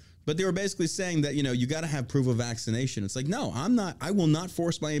care. But they were basically saying that, you got to have proof of vaccination. It's like, no, I will not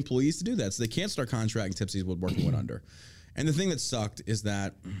force my employees to do that. So they canceled our contract and Tipsy's Woodworking went under. And the thing that sucked is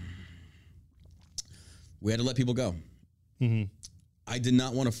that we had to let people go. Mm-hmm. I did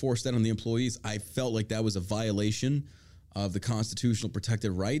not want to force that on the employees. I felt like that was a violation of the constitutional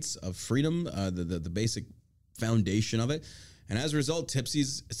protected rights of freedom, the basic foundation of it. And as a result,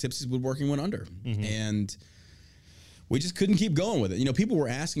 Tipsy's Woodworking went under. Mm-hmm. And we just couldn't keep going with it. People were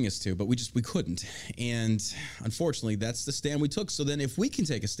asking us to, but we couldn't. And unfortunately, that's the stand we took. So then if we can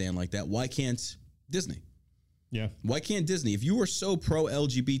take a stand like that, why can't Disney? Yeah. Why can't Disney? If you are so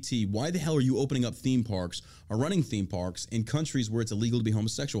pro-LGBT, why the hell are you opening up theme parks or running theme parks in countries where it's illegal to be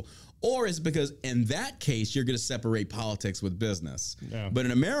homosexual? Or is it because in that case, you're going to separate politics with business? Yeah. But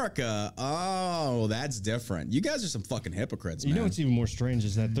in America, that's different. You guys are some fucking hypocrites, man. You know what's even more strange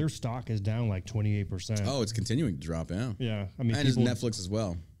is that their stock is down like 28%. Oh, it's continuing to drop, yeah. Yeah. I mean, and it's Netflix as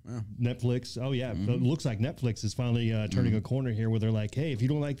well. Wow. Netflix. Oh, yeah. Mm-hmm. It looks like Netflix is finally turning a corner here where they're like, hey, if you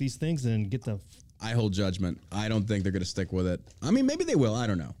don't like these things, then get the... I hold judgment. I don't think they're going to stick with it. I mean, maybe they will. I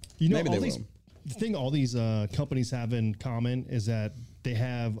don't know. Maybe they will. The thing all these companies have in common is that they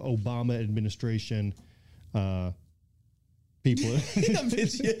have Obama administration people.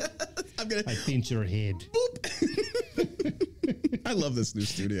 I pinch your head. I love this new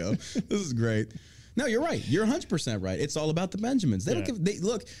studio. This is great. No, you're right. You're 100% right. It's all about the Benjamins. They don't give.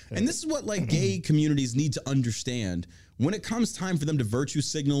 Look, and this is what like gay communities need to understand When it comes time for them to virtue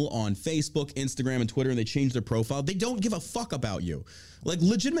signal on Facebook, Instagram, and Twitter, and they change their profile, they don't give a fuck about you. Like,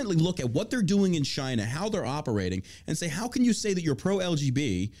 legitimately look at what they're doing in China, how they're operating, and say, how can you say that you're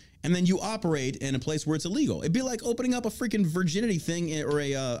pro-LGBT and then you operate in a place where it's illegal? It'd be like opening up a freaking virginity thing or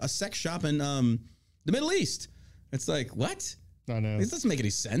a sex shop in the Middle East. It's like, what? I know. This doesn't make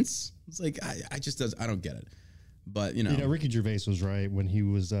any sense. It's like, I don't get it. But, you know. Ricky Gervais was right when he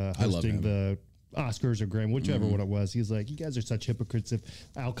was hosting the Oscars or Grammy, whichever one it was. He's like, you guys are such hypocrites. If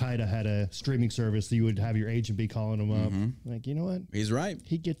Al-Qaeda had a streaming service, you would have your agent be calling them up. Like, you know what? He's right.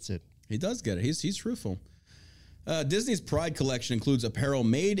 He gets it. He does get it. He's truthful. Disney's Pride collection includes apparel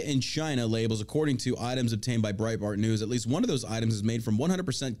made in China labels according to items obtained by Breitbart News. At least one of those items is made from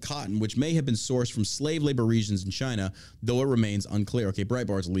 100% cotton, which may have been sourced from slave labor regions in China, though it remains unclear. Okay,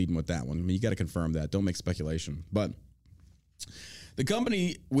 Breitbart's leading with that one. I mean, you got to confirm that. Don't make speculation. But the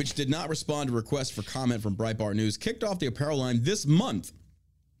company, which did not respond to requests for comment from Breitbart News, kicked off the apparel line this month.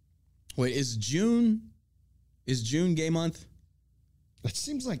 Wait, is June gay month? It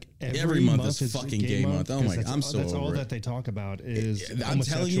seems like every month is fucking gay month. Oh my God, I'm so that's over all it. that they talk about is I'm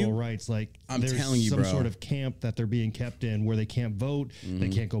telling you, homosexual rights. Like, I'm there's telling you, some bro. sort of camp that they're being kept in where they can't vote, they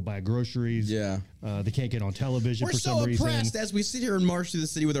can't go buy groceries, they can't get on television We're for so some reason. oppressed as we sit here and march through the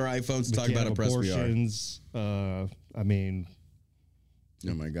city with our iPhones and talk can't about have oppressed abortions. I mean,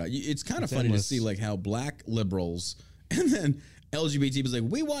 oh my God, it's kind of funny endless. to see like how black liberals and then LGBT was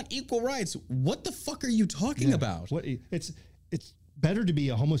like, we want equal rights. What the fuck are you talking about? What it's better to be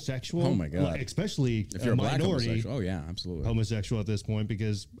a homosexual. Oh my God, especially if you're a black minority homosexual. Oh yeah, absolutely. Homosexual at this point,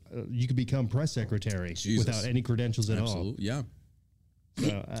 because you could become press secretary without any credentials at all. Yeah.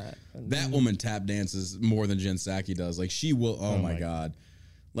 So, that woman tap dances more than Jen Psaki does. Like she will. Oh my God.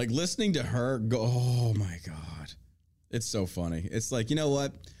 Like listening to her go. Oh my God. It's so funny. It's like, you know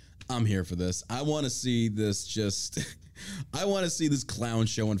what? I'm here for this. I want to see this just. I want to see this clown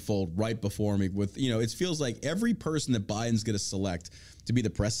show unfold right before me with, you know, it feels like every person that Biden's going to select to be the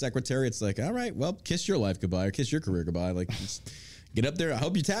press secretary, it's like, all right, well, kiss your life goodbye or kiss your career goodbye. Like, just get up there. I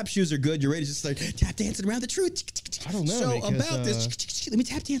hope your tap shoes are good. You're ready to just start tap dancing around the truth. I don't know. So because, about this, let me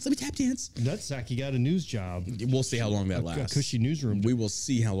tap dance. Nutsack, you got a news job. We'll see how long that lasts. A cushy newsroom. We will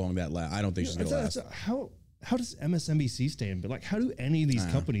see how long that lasts. I don't think she's going to last. How does MSNBC stay in? Like, how do any of these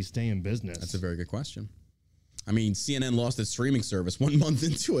companies stay in business? That's a very good question. I mean, CNN lost its streaming service 1 month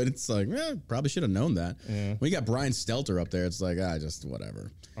into it. It's like, probably should have known that. Yeah. When you got Brian Stelter up there, it's like, just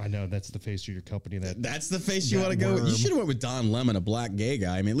whatever. I know, that's the face of your company. That's the face you want to go with. You should have went with Don Lemon, a black gay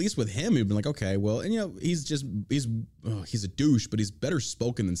guy. I mean, at least with him, you'd been like, okay, well, and you know, he's a douche, but he's better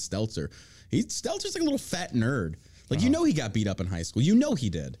spoken than Stelter. Stelter's like a little fat nerd. Like, you know, he got beat up in high school. You know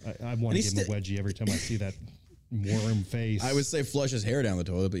he did. I want to give him a wedgie every time I see that warm face. I would say flush his hair down the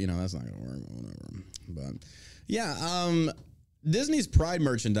toilet, but you know, that's not going to work. Whatever. But yeah, Disney's Pride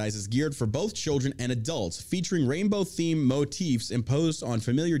merchandise is geared for both children and adults, featuring rainbow-themed motifs imposed on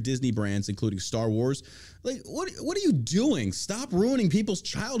familiar Disney brands, including Star Wars. Like, what are you doing? Stop ruining people's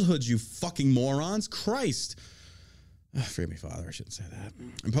childhoods, you fucking morons. Christ. Forgive me, Father, I shouldn't say that.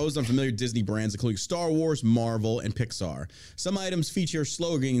 Imposed on familiar Disney brands, including Star Wars, Marvel, and Pixar. Some items feature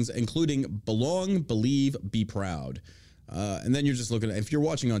slogans, including belong, believe, be proud. And then you're just looking at, if you're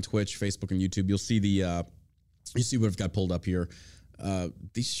watching on Twitch, Facebook, and YouTube, you'll see you see what I've got pulled up here.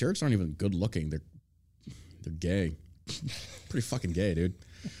 These shirts aren't even good looking. They're gay. Pretty fucking gay, dude.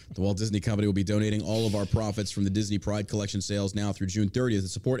 The Walt Disney Company will be donating all of our profits from the Disney Pride Collection sales now through June 30th to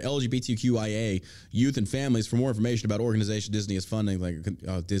support LGBTQIA youth and families. For more information about organization Disney is funding,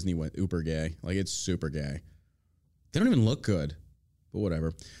 like Disney went uber gay. Like, it's super gay. They don't even look good, but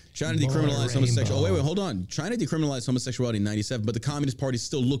whatever. China decriminalized homosexuality. Oh, wait, hold on. China decriminalized homosexuality in 1997, but the Communist Party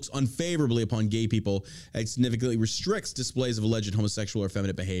still looks unfavorably upon gay people and significantly restricts displays of alleged homosexual or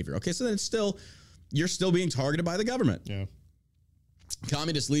effeminate behavior. Okay, so then you're still being targeted by the government. Yeah.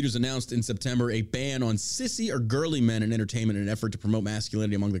 Communist leaders announced in September a ban on sissy or girly men in entertainment in an effort to promote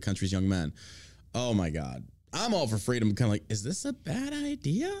masculinity among the country's young men. Oh my God. I'm all for freedom. Kind of like, is this a bad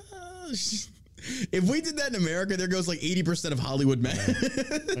idea? If we did that in America, there goes like 80% of Hollywood men.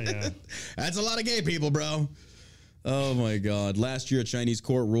 Yeah. That's a lot of gay people, bro. Oh my God. Last year, a Chinese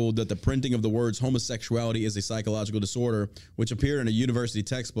court ruled that the printing of the words homosexuality is a psychological disorder, which appeared in a university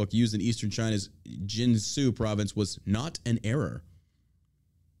textbook used in eastern China's Jiangsu province, was not an error.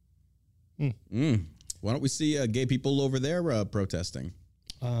 Why don't we see gay people over there protesting?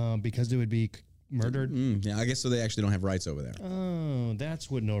 Because they would be murdered? Yeah, I guess so. They actually don't have rights over there. Oh, that's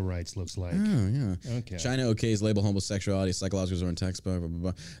what no rights looks like. Oh, yeah. Okay. China okays label homosexuality, psychological disorder in textbook, blah,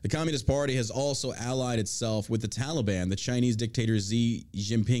 blah, blah. The Communist Party has also allied itself with the Taliban. The Chinese dictator Xi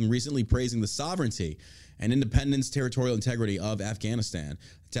Jinping recently praising the sovereignty and independence, territorial integrity of Afghanistan.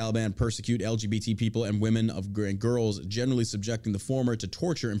 The Taliban persecute LGBT people and women and girls, generally subjecting the former to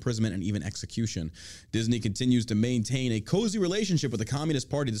torture, imprisonment, and even execution. Disney continues to maintain a cozy relationship with the Communist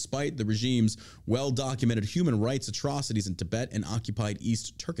Party despite the regime's well-documented human rights atrocities in Tibet and occupied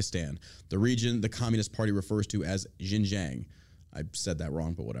East Turkestan, the region the Communist Party refers to as Xinjiang. I said that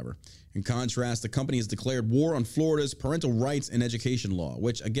wrong, but whatever. In contrast, the company has declared war on Florida's parental rights and education law,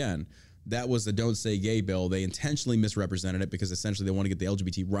 which, again, that was the Don't Say Gay bill. They intentionally misrepresented it because essentially they want to get the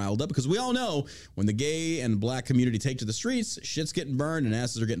LGBT riled up, because we all know when the gay and black community take to the streets, shit's getting burned and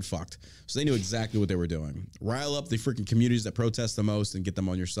asses are getting fucked. So they knew exactly what they were doing. Rile up the freaking communities that protest the most and get them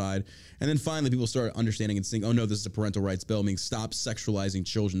on your side. And then finally people started understanding and saying, oh no, this is a parental rights bill, meaning stop sexualizing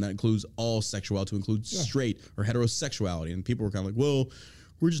children. That includes all sexuality, to include straight or heterosexuality. And people were kind of like, well,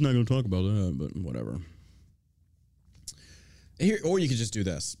 we're just not going to talk about that, but whatever. Here, or you could just do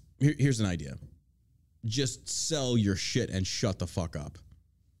this. Here's an idea. Just sell your shit and shut the fuck up.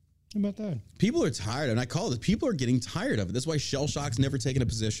 How about that? People are tired, and I call it, people are getting tired of it. That's why Shell Shock's never taken a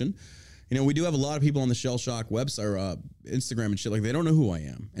position. You know, we do have a lot of people on the Shell Shock website or Instagram and shit, like they don't know who I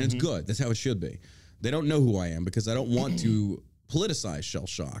am. And it's good. That's how it should be. They don't know who I am because I don't want to politicize Shell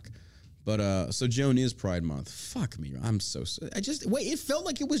Shock. But so June is Pride Month. Fuck me. Wait, it felt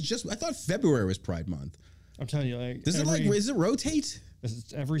like it was just, I thought February was Pride Month. I'm telling you, like, does it rotate?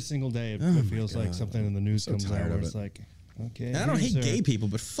 Every single day, it feels like something in the news comes out where it's like, okay. And I don't hate gay people,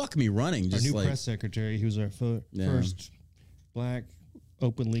 but fuck me running. Just our new press secretary, who's our first black,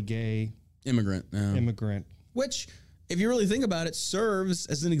 openly gay immigrant. Which, if you really think about it, serves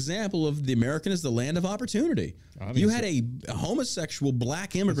as an example of the American is the land of opportunity. Obviously. You had a homosexual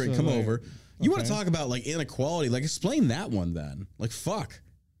black immigrant come over. You want to talk about like inequality? Like explain that one then. Like fuck.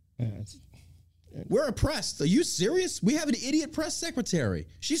 Yeah, we're oppressed. Are you serious? We have an idiot press secretary.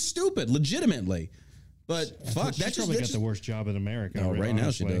 She's stupid, legitimately. But fuck, that's probably got the worst job in America. Oh, right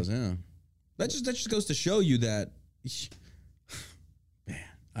now she does. Yeah, that just goes to show you that, man,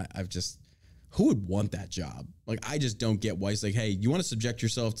 I've just, who would want that job? Like, I just don't get why it's like, hey, you want to subject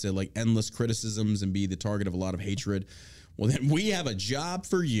yourself to like endless criticisms and be the target of a lot of hatred? Well, then we have a job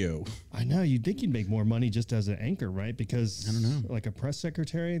for you. I know. You'd think you'd make more money just as an anchor, right? Because I don't know, like a press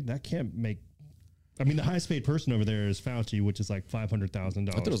secretary, that can't make. I mean, the highest paid person over there is Fauci, which is like $500,000.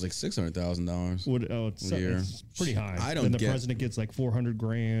 I thought it was like $600,000. It's pretty high. I don't. And the president gets like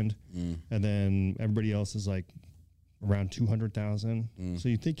 $400,000, and then everybody else is like around $200,000. So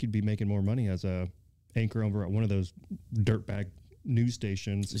you'd think you'd be making more money as a anchor over at one of those dirtbag news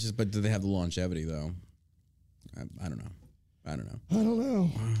stations. It's just, but do they have the longevity though? I don't know.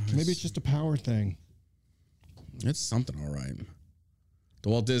 Maybe it's just a power thing. It's something, all right. The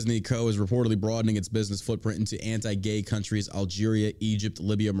Walt Disney Co. is reportedly broadening its business footprint into anti-gay countries Algeria, Egypt,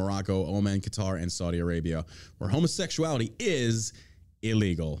 Libya, Morocco, Oman, Qatar, and Saudi Arabia, where homosexuality is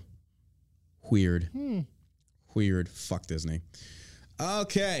illegal. Weird. Weird. Fuck Disney.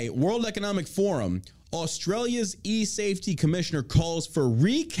 Okay. World Economic Forum. Australia's e-safety commissioner calls for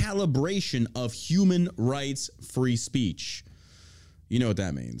recalibration of human rights free speech. You know what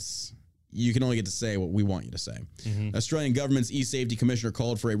that means. You can only get to say what we want you to say. Australian government's e-safety commissioner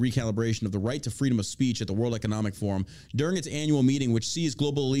called for a recalibration of the right to freedom of speech at the World Economic Forum during its annual meeting, which sees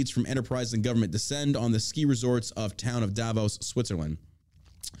global elites from enterprise and government descend on the ski resorts of town of Davos, Switzerland.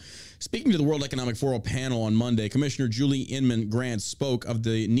 Speaking to the World Economic Forum panel on Monday, Commissioner Julie Inman Grant spoke of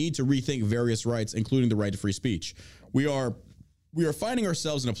the need to rethink various rights, including the right to free speech. We are finding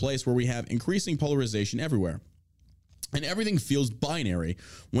ourselves in a place where we have increasing polarization everywhere. And everything feels binary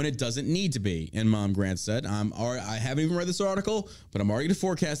when it doesn't need to be. And Mom Grant said, I haven't even read this article, but I'm already going to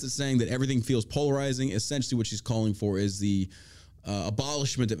forecast it saying that everything feels polarizing. Essentially what she's calling for is the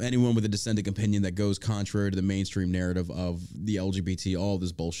abolishment of anyone with a dissenting opinion that goes contrary to the mainstream narrative of the LGBT, all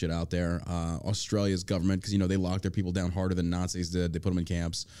this bullshit out there. Australia's government, because, you know, they locked their people down harder than Nazis did. They put them in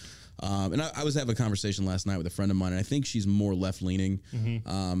camps. And I was having a conversation last night with a friend of mine, and I think she's more left-leaning.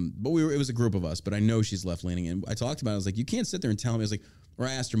 But it was a group of us, but I know she's left-leaning. And I talked about it. I was like, you can't sit there and tell me. I was like, or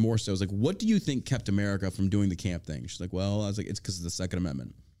I asked her more so. I was like, what do you think kept America from doing the camp thing? She's like, well, I was like, it's because of the Second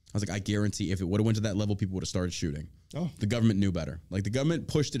Amendment. I was like, I guarantee if it would have went to that level, people would have started shooting. Oh. The government knew better. Like, the government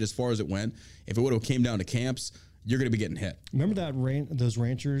pushed it as far as it went. If it would have came down to camps, you're going to be getting hit. Remember that those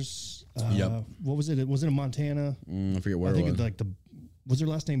ranchers? Yep. What was it? Was it in Montana? I forget where it was. Was their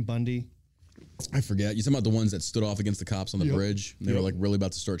last name Bundy? I forget. You're talking about the ones that stood off against the cops on the bridge. They were like really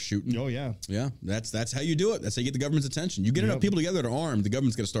about to start shooting. Oh, yeah. Yeah. That's how you do it. That's how you get the government's attention. You get enough people together that are armed, the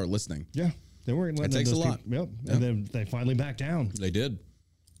government's going to start listening. Yeah. They weren't letting it takes a lot. And then they finally backed down. They did.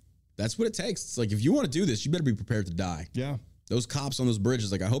 That's what it takes. It's like, if you want to do this, you better be prepared to die. Yeah. Those cops on those bridges,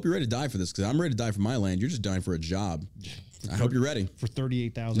 like, I hope you're ready to die for this because I'm ready to die for my land. You're just dying for a job. I hope you're ready. For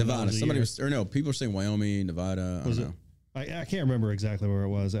 $38,000 Nevada. Somebody was, or no, people are saying Wyoming, Nevada. Was it? I can't remember exactly where it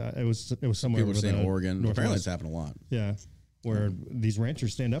was. It was somewhere. People are saying Oregon. Northwest. Apparently it's happened a lot. Yeah. Where these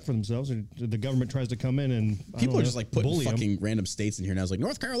ranchers stand up for themselves and the government tries to come in and people are just like putting fucking them. random states in here now. It's like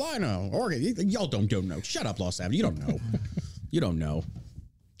North Carolina, Oregon. Y'all don't know. Shut up, Los Angeles. You don't know. You don't know.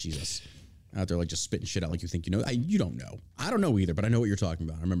 Jesus. Out there like just spitting shit out like you think you know. You don't know. I don't know either, but I know what you're talking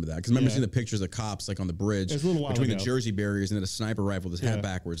about. I remember that. Because I remember seeing the pictures of cops like on the bridge between the Jersey barriers and then a sniper rifle with his hat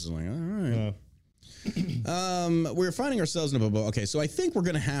backwards. It's like, all right. We're finding ourselves in a bubble. Okay, so I think we're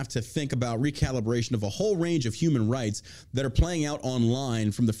going to have to think about recalibration of a whole range of human rights that are playing out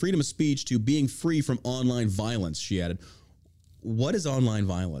online, from the freedom of speech to being free from online violence, she added. What is online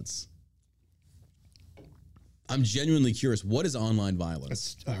violence? I'm genuinely curious. What is online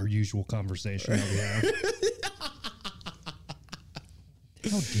violence? That's our usual conversation that we have.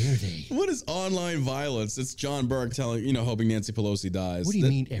 How dare they? What is online violence? It's John Burke hoping Nancy Pelosi dies. What do you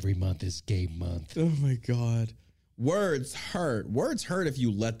mean every month is gay month? Oh my God. Words hurt. Words hurt if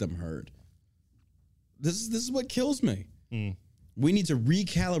you let them hurt. This is what kills me. We need to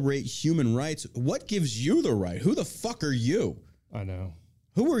recalibrate human rights. What gives you the right? Who the fuck are you? I know.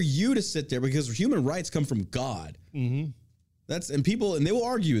 Who are you to sit there? Because human rights come from God. Mm-hmm. And they will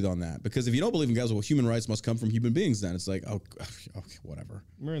argue on that, because if you don't believe in God, well, human rights must come from human beings. Then it's like, okay, whatever.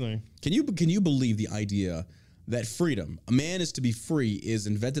 Really? Can you believe the idea that freedom, a man is to be free, is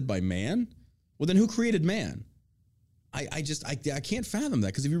invented by man? Well, then who created man? I can't fathom that,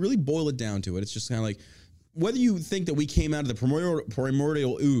 because if you really boil it down to it, it's just kind of like, whether you think that we came out of the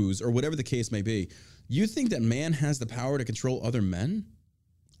primordial ooze or whatever the case may be, you think that man has the power to control other men?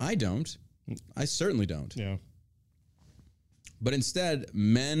 I don't. I certainly don't. Yeah. But instead,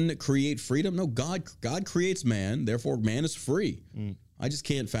 men create freedom. No, God creates man. Therefore, man is free. I just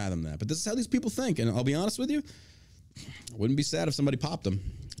can't fathom that. But this is how these people think. And I'll be honest with you, I wouldn't be sad if somebody popped them.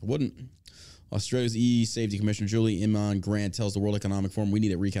 I wouldn't. Australia's e-safety commissioner, Julie Iman Grant, tells the World Economic Forum we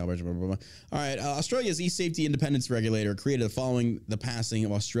need a recalibration. Blah, blah, blah. All right. Australia's e-safety independence regulator, created following the passing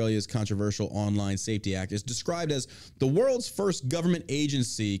of Australia's controversial Online Safety Act, is described as the world's first government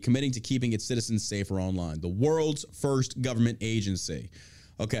agency committing to keeping its citizens safer online. The world's first government agency.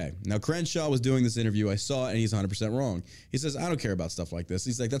 Okay. Now, Crenshaw was doing this interview. I saw it, and he's 100% wrong. He says, I don't care about stuff like this.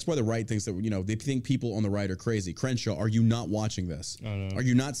 He's like, that's why the right thinks that, they think people on the right are crazy. Crenshaw, are you not watching this? Are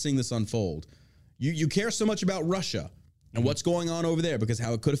you not seeing this unfold? You care so much about Russia and what's going on over there because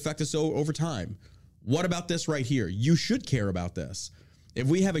how it could affect us over time. What about this right here? You should care about this. If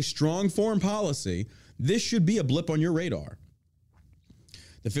we have a strong foreign policy, this should be a blip on your radar.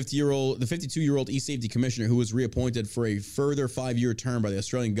 The 52-year-old e-safety commissioner, who was reappointed for a further 5-year term by the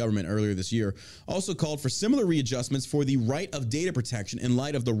Australian government earlier this year, also called for similar readjustments for the right of data protection in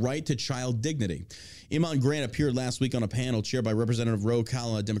light of the right to child dignity. Iman Grant appeared last week on a panel chaired by Representative Ro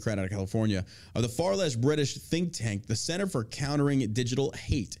Khanna, Democrat out of California, of the far-left British think tank, the Center for Countering Digital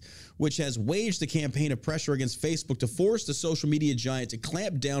Hate, which has waged a campaign of pressure against Facebook to force the social media giant to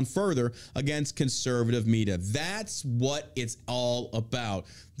clamp down further against conservative media. That's what it's all about.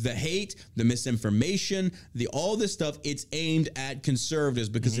 The hate, the misinformation, all this stuff, it's aimed at conservatives,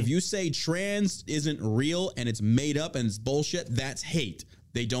 because if you say trans isn't real and it's made up and it's bullshit, that's hate.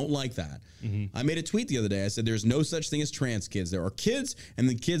 They don't like that. I made a tweet the other day. I said there's no such thing as trans kids. There are kids, and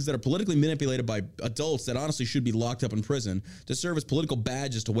the kids that are politically manipulated by adults that honestly should be locked up in prison to serve as political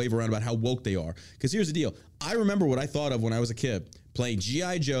badges to wave around about how woke they are. Because here's the deal. I remember what I thought of when I was a kid, playing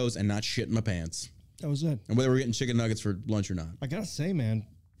G.I. Joes and not shitting my pants. That was it. And whether we're getting chicken nuggets for lunch or not. I got to say, man,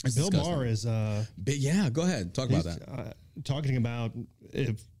 It's Bill disgusting. Maher is... yeah, go ahead. Talk about that. Talking about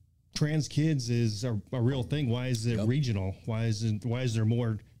if trans kids is a real thing, why is it regional? Why is there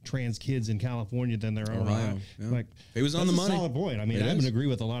more trans kids in California than there are in Ohio? Yeah. Like, it was on the money. Solid point. I mean, I would agree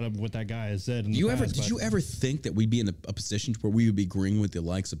with a lot of what that guy has said. In Did you ever think that we'd be in a position where we would be agreeing with the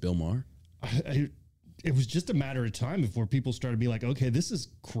likes of Bill Maher? It was just a matter of time before people started to be like, okay, this is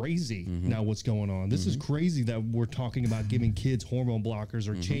crazy now what's going on. This is crazy that we're talking about giving kids hormone blockers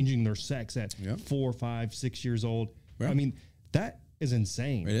or changing their sex at 4, 5, 6 years old. I mean, that is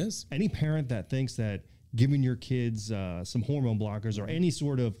insane. It is. Any parent that thinks that giving your kids some hormone blockers or any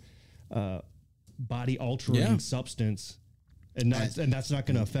sort of body altering substance and that's not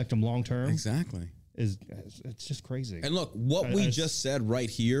going to affect them long term. Exactly. It's just crazy. And look, what we just said right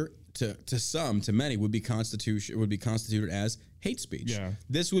here to many would be constituted as hate speech. Yeah.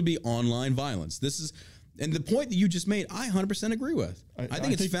 This would be online violence. And the point that you just made, I 100% agree with. I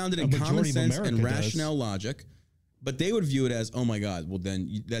think it's founded in common sense and rationale logic. But they would view it as, oh my God, well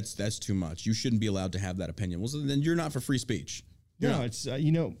then that's too much. You shouldn't be allowed to have that opinion. Well, so then you're not for free speech. No, it's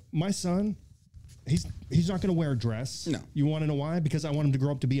my son, he's not going to wear a dress. No. You want to know why? Because I want him to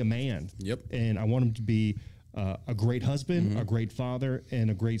grow up to be a man. Yep. And I want him to be a great husband, a great father, and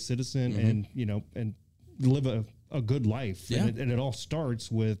a great citizen, and live a good life. Yeah. And it all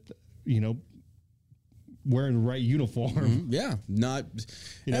starts with wearing the right uniform. Yeah,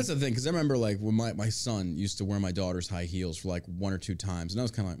 that's the thing, because I remember like when my son used to wear my daughter's high heels for like 1 or 2 times, and I was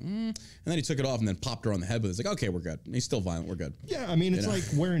kind of like, and then he took it off and then popped her on the head with it. It's like, okay, we're good. And he's still violent, we're good. Yeah, I mean, it's like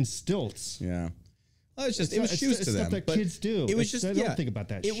wearing stilts. Yeah. Well, it was shoes to them. Stuff that kids do. It was just, I don't think about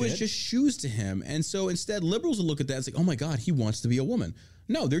that shit. It was just shoes to him. And so instead, liberals would look at that and say, oh my God, he wants to be a woman.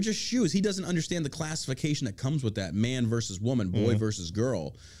 No, they're just shoes. He doesn't understand the classification that comes with that, man versus woman, boy versus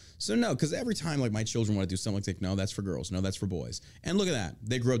girl. So no, because every time like my children want to do something, like, no, that's for girls. No, that's for boys. And look at that.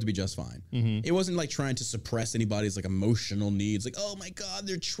 They grew up to be just fine. It wasn't like trying to suppress anybody's like emotional needs. Like, oh my God,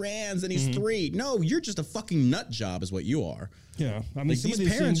 they're trans and he's 3. No, you're just a fucking nut job is what you are. Yeah. I mean, like, these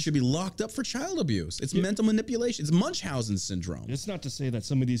parents should be locked up for child abuse. It's mental manipulation. It's Munchausen syndrome. It's not to say that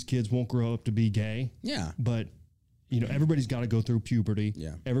some of these kids won't grow up to be gay. Yeah. But, everybody's got to go through puberty.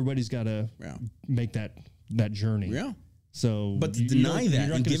 Yeah. Everybody's got to make that journey. Yeah. So, but to deny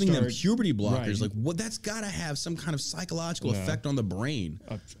that and giving them puberty blockers, right. like that's got to have some kind of psychological effect on the brain,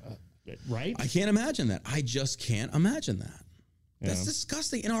 right? I can't imagine that. I just can't imagine that. That's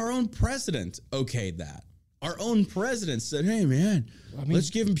disgusting. And our own president okayed that. Our own president said, "Hey, man, let's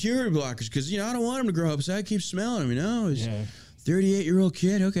give him puberty blockers because I don't want him to grow up, so I keep smelling him. He's a 38-year-old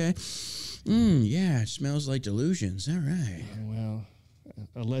kid. Okay, yeah, it smells like delusions. All right. Well,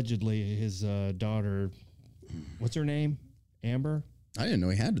 allegedly, his daughter." What's her name? Amber? I didn't know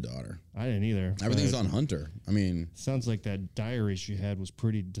he had a daughter. I didn't either. Everything's on Hunter. I mean... Sounds like that diary she had was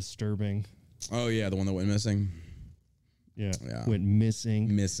pretty disturbing. Oh, yeah, the one that went missing? Yeah. Went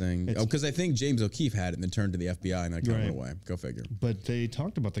missing. Because I think James O'Keefe had it and then turned to the FBI and then kind of went away. Go figure. But they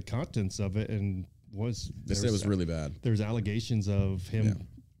talked about the contents of it and they said it was really bad. There's allegations of him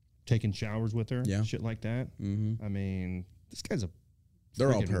taking showers with her. Yeah. Shit like that. I mean, this guy's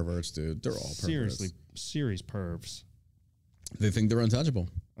They're all perverts, dude. They're all perverts. Serious pervs. They think they're untouchable.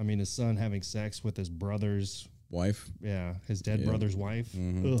 I mean, his son having sex with his brother's wife. Yeah, his dead brother's wife.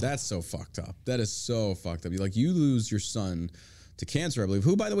 That's so fucked up. That is so fucked up. You lose your son to cancer, I believe,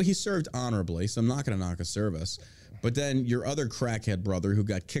 who, by the way, he served honorably, so I'm not going to knock his service. But then your other crackhead brother who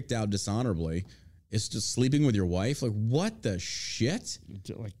got kicked out dishonorably is just sleeping with your wife? Like, what the shit?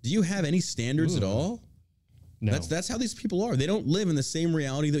 Do you have any standards at all? No. That's how these people are. They don't live in the same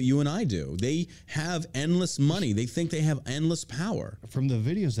reality that you and I do. They have endless money. They think they have endless power. From the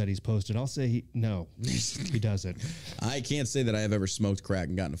videos that he's posted, I'll say he doesn't. I can't say that I have ever smoked crack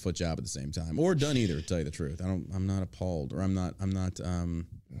and gotten a foot job at the same time, or done either. To tell you the truth, I'm not appalled, or I'm not. I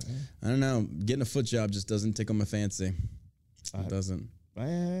don't know. Getting a foot job just doesn't tickle my fancy. It doesn't.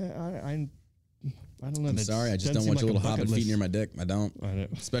 I don't know. I'm sorry. I just don't want your little hobbit feet near my dick. I don't.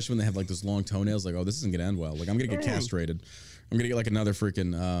 Especially when they have like those long toenails. Like, oh, this isn't going to end well. Like, I'm going to get castrated. I'm going to get like another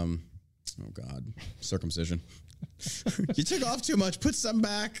freaking, oh God, circumcision. You took off too much. Put some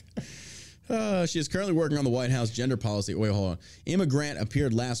back. She is currently working on the White House gender policy. Wait, hold on. Emma Grant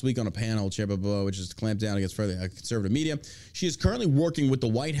appeared last week on a panel, which is to clamp down against further conservative media. She is currently working with the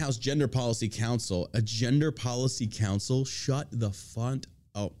White House Gender Policy Council. A gender policy council? Shut the front.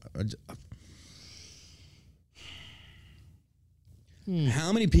 Oh,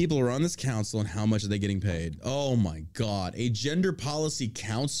 How many people are on this council and how much are they getting paid? Oh my God. A gender policy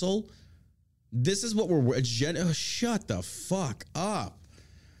council? This is what shut the fuck up.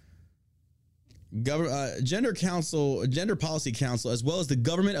 Gender Policy Council, as well as the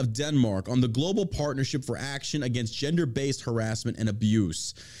government of Denmark, on the Global Partnership for Action Against Gender-Based Harassment and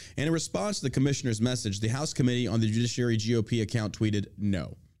Abuse. And in response to the commissioner's message, the House Committee on the Judiciary GOP account tweeted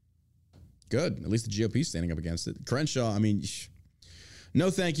no. Good. At least the GOP is standing up against it. Crenshaw, no,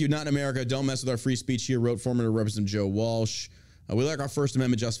 thank you. Not in America. Don't mess with our free speech here, wrote former Representative Joe Walsh. We like our First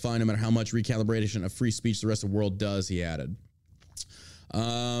Amendment just fine, no matter how much recalibration of free speech the rest of the world does, he added.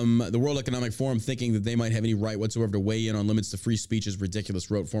 The World Economic Forum, thinking that they might have any right whatsoever to weigh in on limits to free speech is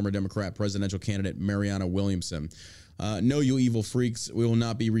ridiculous, wrote former Democrat presidential candidate Mariana Williamson. No, you evil freaks. We will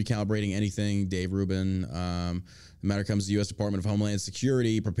not be recalibrating anything, Dave Rubin. The matter comes to the U.S. Department of Homeland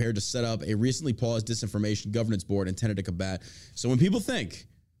Security, prepared to set up a recently paused disinformation governance board intended to combat. So when people think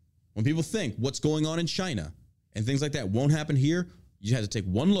what's going on in China and things like that won't happen here, you had to take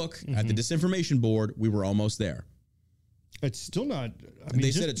one look at the disinformation board. We were almost there. It's still not. They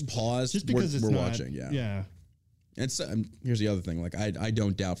said it's paused. Just because we're watching. Yeah. And so, here's the other thing. Like, I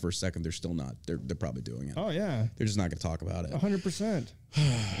don't doubt for a second they're still not. They're probably doing it. Oh, yeah. They're just not going to talk about it. 100%.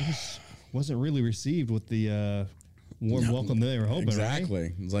 It just wasn't really received with the warm welcome they were hoping, exactly.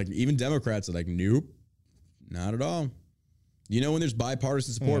 Right? It's like, even Democrats are like, nope, not at all. You know, when there's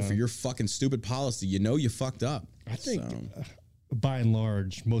bipartisan support for your fucking stupid policy, you know you fucked up. I think, by and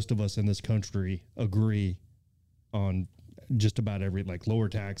large, most of us in this country agree on just about every, like, lower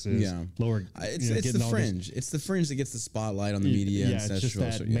taxes, lower. It's the fringe. It's the fringe that gets the spotlight on the media. Yeah, it's just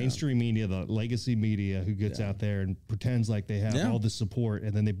that mainstream media, the legacy media, who gets out there and pretends like they have all the support,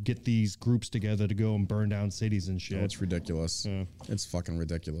 and then they get these groups together to go and burn down cities and shit. Oh, it's ridiculous. Yeah. It's fucking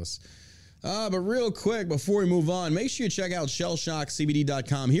ridiculous. But real quick, before we move on, make sure you check out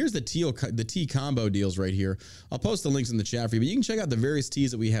shellshockcbd.com. Here's the tea combo deals right here. I'll post the links in the chat for you, but you can check out the various teas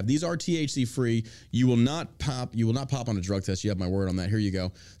that we have. These are THC free. You will not pop on a drug test. You have my word on that. Here you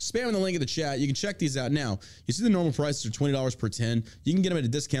go. Spam the link in the chat. You can check these out now. You see the normal prices are $20 per 10. You can get them at a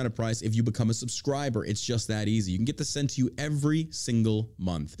discounted price if you become a subscriber. It's just that easy. You can get this sent to you every single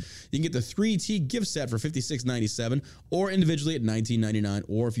month. You can get the 3 tea gift set for $56.97 or individually at $19.99,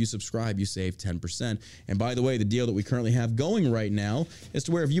 or if you subscribe, you save 10%. And by the way, the deal that we currently have going right now is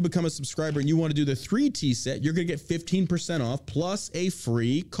to where if you become a subscriber and you want to do the 3 tea set, you're going to get 15% off plus a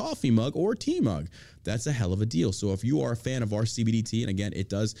free coffee mug or tea mug. That's a hell of a deal. So if you are a fan of our CBD tea, and again,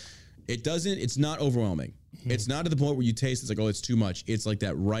 it's not overwhelming. Mm-hmm. It's not to the point where you taste it's like, oh, it's too much. It's like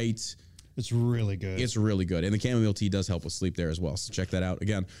that right. It's really good. It's really good. And the chamomile tea does help with sleep there as well. So check that out.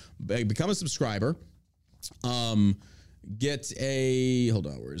 Again, become a subscriber. Get a, hold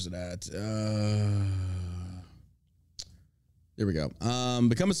on, where is it at? There we go.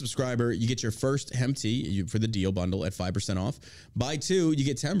 Become a subscriber. You get your first hemp tea for the deal bundle at 5% off. Buy 2, you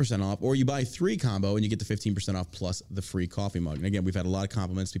get 10% off, or you buy 3 combo and you get the 15% off plus the free coffee mug. And again, we've had a lot of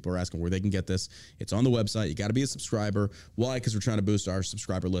compliments. People are asking where they can get this. It's on the website. You got to be a subscriber. Why? Because we're trying to boost our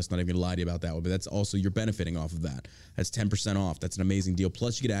subscriber list. Not even going to lie to you about that one, but that's also, you're benefiting off of that. That's 10% off. That's an amazing deal.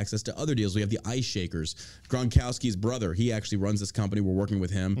 Plus, you get access to other deals. We have the ice shakers. Gronkowski's brother, he actually runs this company. We're working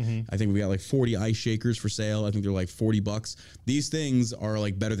with him. Mm-hmm. I think we got like 40 ice shakers for sale. I think they're like $40. These things are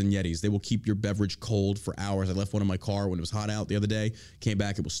like better than Yetis. They will keep your beverage cold for hours. I left one in my car when it was hot out the other day. Came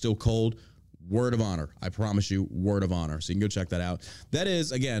back, it was still cold. Word of honor. I promise you, word of honor. So you can go check that out. That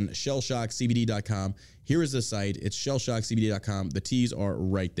is, again, shellshockcbd.com. Here is the site. It's shellshockcbd.com. The teas are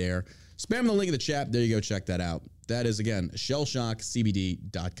right there. Spam the link in the chat. There you go. Check that out. That is, again,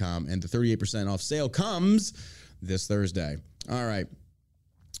 shellshockcbd.com. And the 38% off sale comes this Thursday. All right.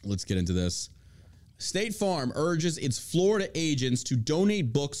 Let's get into this. State Farm urges its Florida agents to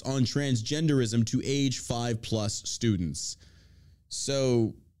donate books on transgenderism to age 5+ students.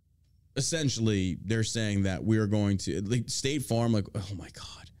 So essentially, they're saying that we are going to, like, State Farm, like, oh my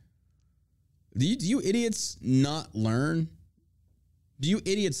God. Do you idiots not learn? Do you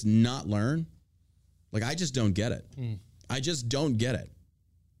idiots not learn? Like, I just don't get it. I just don't get it.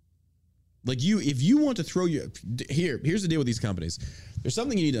 Like, if you want to throw here's the deal with these companies. There's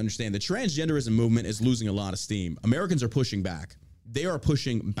something you need to understand. The transgenderism movement is losing a lot of steam. Americans are pushing back. They are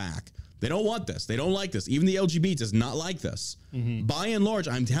pushing back. They don't want this. They don't like this. Even the LGBT does not like this. Mm-hmm. By and large,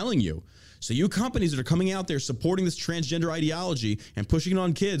 I'm telling you. So you companies that are coming out there supporting this transgender ideology and pushing it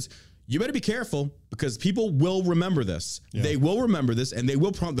on kids, you better be careful, because people will remember this. Yeah. They will remember this, and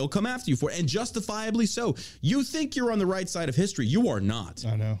they'll come after you for it, and justifiably so. You think you're on the right side of history. You are not.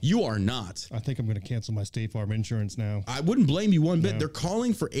 I know. You are not. I think I'm going to cancel my State Farm insurance now. I wouldn't blame you one bit. They're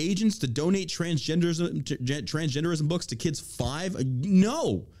calling for agents to donate transgenderism books to kids 5.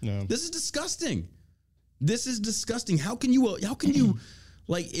 No. This is disgusting. This is disgusting. How can you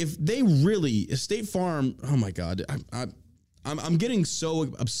like, if they really, State Farm, oh my God, I'm getting so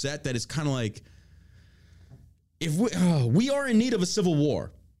upset that it's kind of like, if we are in need of a civil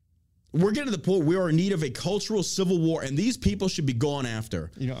war. We're getting to the point we are in need of a cultural civil war, and these people should be gone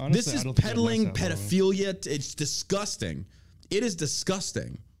after. You know, honestly, this is peddling pedophilia. It's disgusting. It is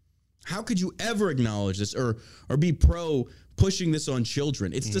disgusting. How could you ever acknowledge this or be pro pushing this on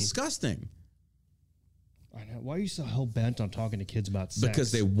children? It's disgusting. I know. Why are you so hell-bent on talking to kids about sex? Because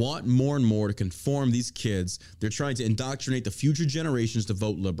they want more and more to conform these kids. They're trying to indoctrinate the future generations to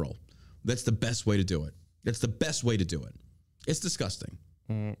vote liberal. That's the best way to do it. That's the best way to do it. It's disgusting.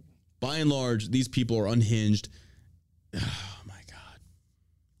 By and large, these people are unhinged. Oh, my God.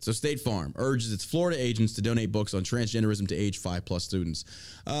 So State Farm urges its Florida agents to donate books on transgenderism to age 5+ students.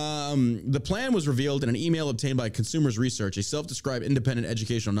 The plan was revealed in an email obtained by Consumers Research, a self-described independent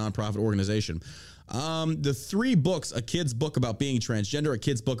educational nonprofit organization. The 3 books, a kid's book about being transgender, a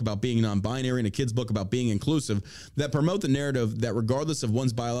kid's book about being non-binary, and a kid's book about being inclusive, that promote the narrative that regardless of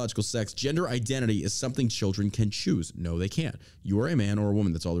one's biological sex, gender identity is something children can choose. No, they can't. You are a man or a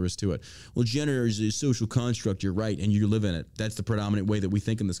woman. That's all there is to it. Well, gender is a social construct. You're right, and you live in it. That's the predominant way that we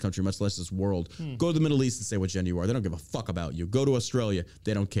think in this country, much less this world. Go to the Middle East and say what gender you are. They don't give a fuck about you. Go to Australia.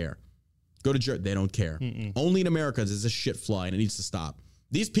 They don't care. Go to Germany. They don't care. Only in America does this shit fly, and it needs to stop.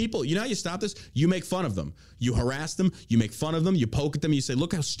 These people, you know how you stop this? You make fun of them. You harass them. You make fun of them. You poke at them. You say,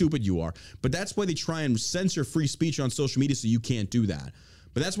 look how stupid you are. But that's why they try and censor free speech on social media so you can't do that.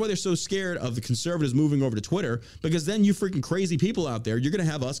 But that's why they're so scared of the conservatives moving over to Twitter, because then you freaking crazy people out there, you're going to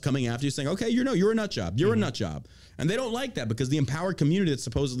have us coming after you saying, okay, you're a nut job. You're a nut job. And they don't like that because the empowered community that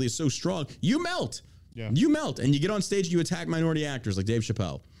supposedly is so strong, you melt. Yeah. You melt. And you get on stage and you attack minority actors like Dave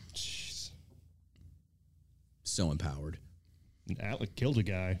Chappelle. Jeez. So empowered. Alec killed a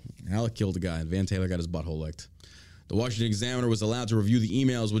guy. And Van Taylor got his butthole licked. The Washington Examiner was allowed to review the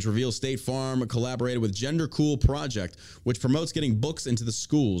emails, which reveal State Farm collaborated with Gender Cool Project, which promotes getting books into the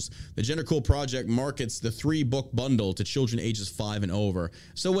schools. The Gender Cool Project markets the 3-book bundle to children ages 5 and over.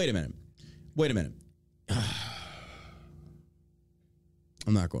 So wait a minute.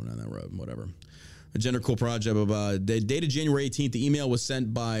 I'm not going down that road. Whatever. The Gender Cool Project, dated January 18th, the email was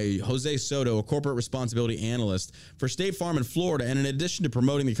sent by Jose Soto, a corporate responsibility analyst for State Farm in Florida, and in addition to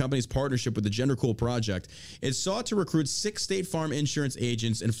promoting the company's partnership with the Gender Cool Project, it sought to recruit 6 State Farm insurance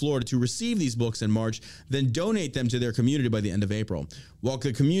agents in Florida to receive these books in March, then donate them to their community by the end of April. While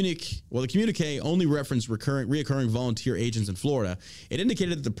the communique only referenced reoccurring volunteer agents in Florida, it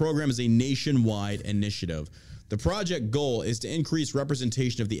indicated that the program is a nationwide initiative. The project goal is to increase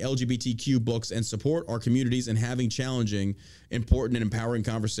representation of the LGBTQ books and support our communities in having challenging, important, and empowering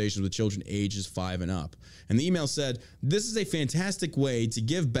conversations with children ages 5 and up. And the email said, this is a fantastic way to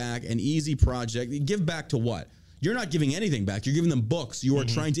give back, an easy project. Give back to what? You're not giving anything back. You're giving them books. You are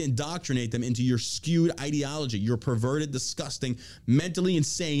trying to indoctrinate them into your skewed ideology, your perverted, disgusting, mentally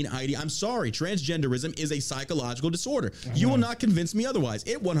insane idea. I'm sorry, transgenderism is a psychological disorder. You will not convince me otherwise.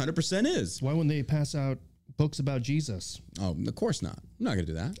 It 100% is. Why wouldn't they pass out books about Jesus? Oh, of course not. I'm not going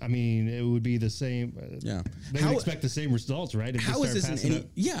to do that. I mean, it would be the same. Yeah. They would expect the same results, right? How is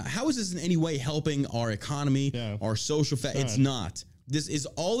this in any way helping our economy, our social It's not. This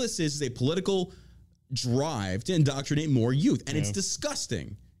is a political drive to indoctrinate more youth, and it's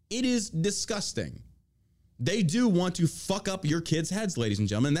disgusting. It is disgusting. They do want to fuck up your kids' heads, ladies and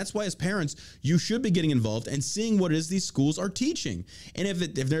gentlemen. And that's why, as parents, you should be getting involved and seeing what it is these schools are teaching. And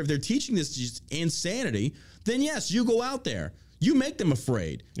if they're teaching this just insanity, then yes, you go out there. You make them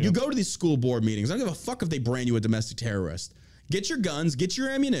afraid. Yep. You go to these school board meetings. I don't give a fuck if they brand you a domestic terrorist. Get your guns, get your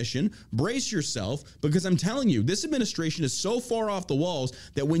ammunition, brace yourself, because I'm telling you, this administration is so far off the walls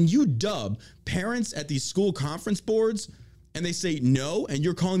that when you dub parents at these school conference boards and they say no, and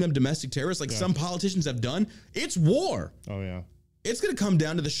you're calling them domestic terrorists like some politicians have done, it's war. Oh, yeah. It's going to come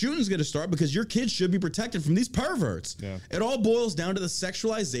down to the shooting's going to start because your kids should be protected from these perverts. Yeah. It all boils down to the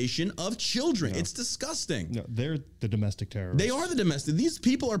sexualization of children. It's disgusting. No, they're the domestic terrorists. They are the domestic. These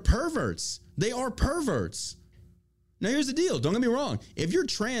people are perverts. They are perverts. Now, here's the deal. Don't get me wrong. If you're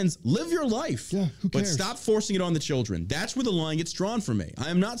trans, live your life. Yeah, who cares? But stop forcing it on the children. That's where the line gets drawn for me.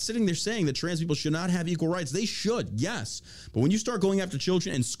 I am not sitting there saying that trans people should not have equal rights. They should, yes. But when you start going after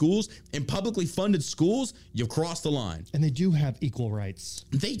children in schools, in publicly funded schools, you've crossed the line. And they do have equal rights.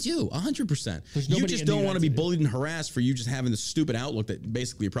 They do, 100%. You just don't want to be bullied and harassed for you just having this stupid outlook that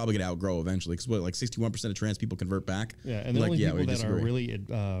basically you're probably going to outgrow eventually. Because like 61% of trans people convert back? Yeah, and the only people that are really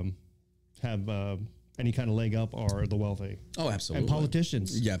have any kind of leg up are the wealthy. Oh, absolutely. And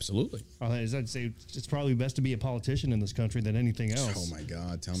politicians. Yeah, absolutely. I'd say it's probably best to be a politician in this country than anything else. Oh, my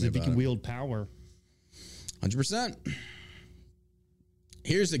God. Tell me about it. If you can wield power. 100%.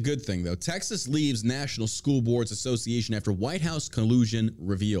 Here's a good thing, though. Texas leaves National School Boards Association after White House collusion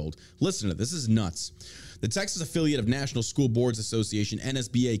revealed. Listen to this. This is nuts. The Texas affiliate of National School Boards Association,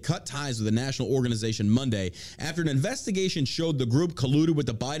 NSBA, cut ties with the national organization Monday after an investigation showed the group colluded with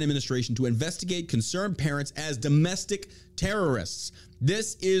the Biden administration to investigate concerned parents as domestic terrorists.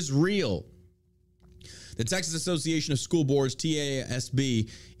 This is real. The Texas Association of School Boards,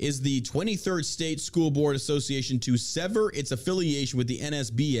 TASB, is the 23rd state school board association to sever its affiliation with the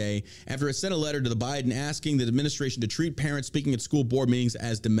NSBA after it sent a letter to the Biden asking the administration to treat parents speaking at school board meetings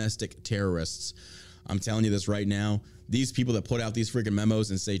as domestic terrorists. I'm telling you this right now. These people that put out these freaking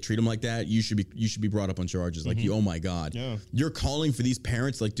memos and say treat them like that, you should be brought up on charges. Like, oh my God, you're calling for these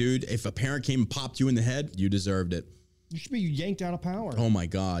parents. Like, dude, if a parent came and popped you in the head, you deserved it. You should be yanked out of power. Oh my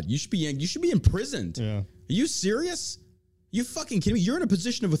God, you should be yanked. You should be imprisoned. Yeah. Are you serious? You fucking kidding me? You're in a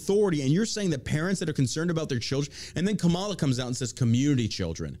position of authority, and you're saying that parents that are concerned about their children, and then Kamala comes out and says community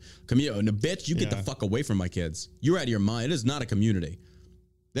children. And a bitch, you get the fuck away from my kids. You're out of your mind. It is not a community.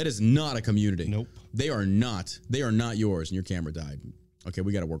 That is not a community. Nope. They are not yours, and your camera died. Okay,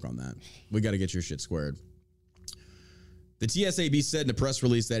 we got to work on that. We got to get your shit squared. The TSAB said in a press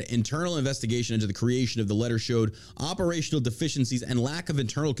release that internal investigation into the creation of the letter showed operational deficiencies and lack of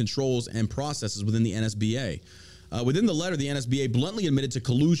internal controls and processes within the NSBA. Within the letter, the NSBA bluntly admitted to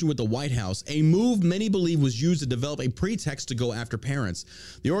collusion with the White House, a move many believe was used to develop a pretext to go after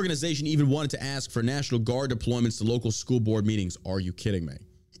parents. The organization even wanted to ask for National Guard deployments to local school board meetings. Are you kidding me?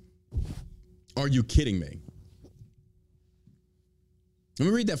 Are you kidding me? Let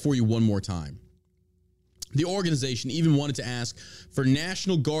me read that for you one more time. The organization even wanted to ask for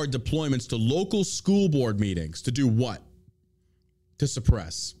National Guard deployments to local school board meetings. To do what? To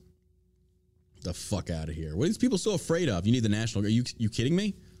suppress. The fuck out of here. What are these people so afraid of? You need the National Guard. Are you kidding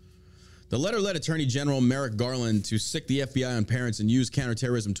me? The letter led Attorney General Merrick Garland to sick the FBI on parents and use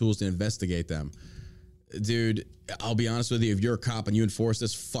counterterrorism tools to investigate them. Dude, I'll be honest with you. If you're a cop and you enforce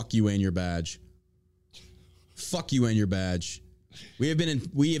this, fuck you and your badge. Fuck you and your badge. We have been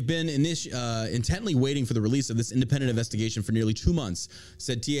intently waiting for the release of this independent investigation for nearly 2 months,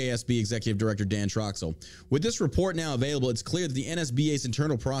 said TASB Executive Director Dan Troxell. With this report now available, it's clear that the NSBA's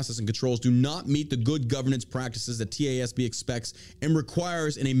internal process and controls do not meet the good governance practices that TASB expects and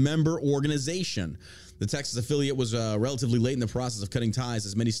requires in a member organization. The Texas affiliate was relatively late in the process of cutting ties,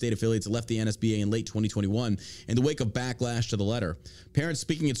 as many state affiliates left the NSBA in late 2021 in the wake of backlash to the letter. Parents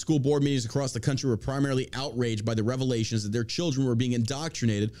speaking at school board meetings across the country were primarily outraged by the revelations that their children were being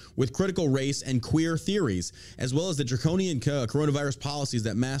indoctrinated with critical race and queer theories, as well as the draconian coronavirus policies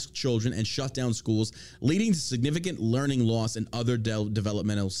that mask children and shut down schools, leading to significant learning loss and other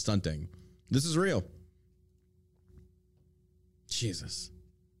developmental stunting. This is real. Jesus.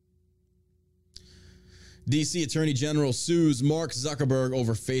 D.C. Attorney General sues Mark Zuckerberg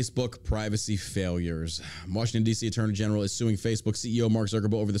over Facebook privacy failures. Washington, D.C. Attorney General is suing Facebook CEO Mark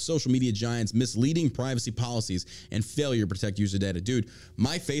Zuckerberg over the social media giant's misleading privacy policies and failure to protect user data. Dude,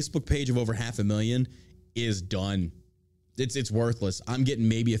 my Facebook page of over 500,000 is done. It's worthless. I'm getting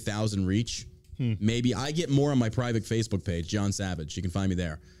maybe 1,000 reach. Maybe. I get more on my private Facebook page, John Savage. You can find me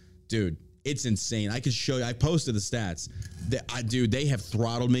there. Dude, it's insane. I could show you. I posted the stats. Dude, they have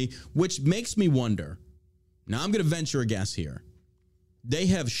throttled me, which makes me wonder. Now, I'm going to venture a guess here. They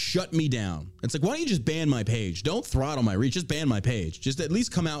have shut me down. It's like, why don't you just ban my page? Don't throttle my reach. Just ban my page. Just at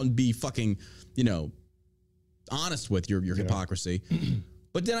least come out and be fucking, honest with your hypocrisy.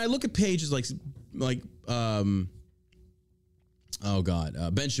 But then I look at pages like Ben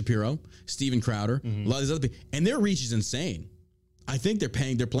Shapiro, Steven Crowder, a lot of these other people, and their reach is insane. I think they're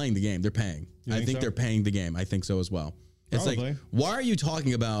playing the game. They're paying. I think they're paying the game. I think so as well. It's Probably. Like, why are you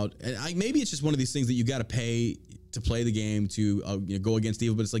talking about? And maybe it's just one of these things that you got to pay to play the game to go against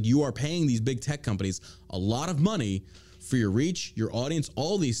evil. But it's like you are paying these big tech companies a lot of money for your reach, your audience,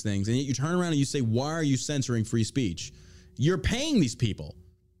 all these things, and yet you turn around and you say, "Why are you censoring free speech?" You're paying these people,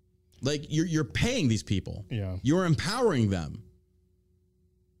 like you're paying these people. Yeah, you're empowering them.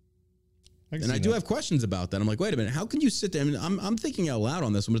 And I do have questions about that. I'm like, wait a minute, how can you sit there? I mean, I'm thinking out loud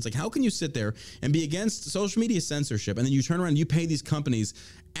on this one, but it's like, how can you sit there and be against social media censorship, and then you turn around and you pay these companies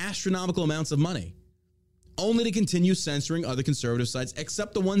astronomical amounts of money, only to continue censoring other conservative sites,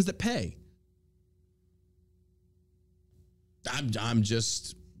 except the ones that pay? I'm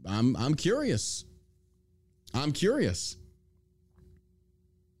curious. I'm curious.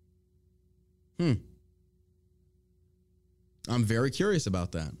 I'm very curious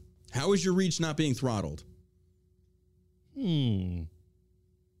about that. How is your reach not being throttled? Maybe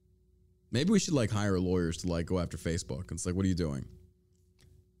we should hire lawyers to go after Facebook. It's like, what are you doing?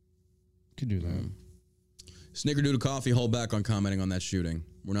 Could do that. Snickerdoodle Coffee, hold back on commenting on that shooting.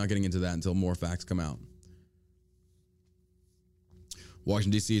 We're not getting into that until more facts come out.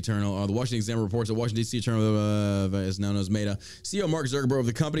 Washington, D.C. Attorney, the Washington Examiner reports that Washington, D.C. Attorney is now known as Meta. CEO Mark Zuckerberg of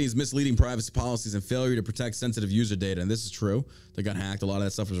the company's misleading privacy policies and failure to protect sensitive user data. And this is true. They got hacked. A lot of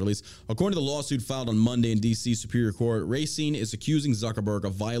that stuff was released. According to the lawsuit filed on Monday in D.C. Superior Court, Racine is accusing Zuckerberg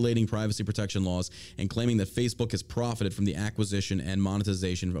of violating privacy protection laws and claiming that Facebook has profited from the acquisition and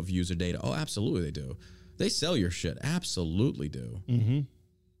monetization of user data. Oh, absolutely they do. They sell your shit. Absolutely do.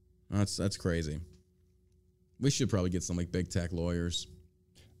 That's crazy. We should probably get some big tech lawyers.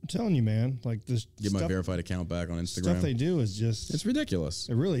 I'm telling you, man. This get my verified account back on Instagram. Stuff they do is just—it's ridiculous.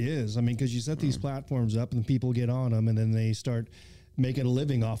 It really is. I mean, because you set these platforms up and people get on them, and then they start making a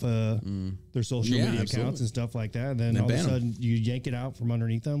living off of their social media accounts and stuff like that. And then all of a sudden, you yank it out from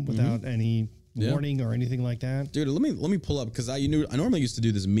underneath them without any warning or anything like that? Dude, let me pull up, because I normally used to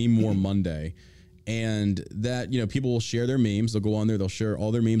do this Meme War Monday, and that, people will share their memes. They'll go on there, they'll share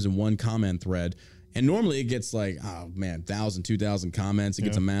all their memes in one comment thread. And normally it gets like, 1,000, 2,000 comments. It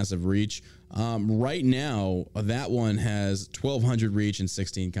gets a massive reach. Right now, that one has 1,200 reach and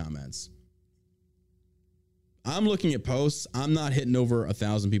 16 comments. I'm looking at posts. I'm not hitting over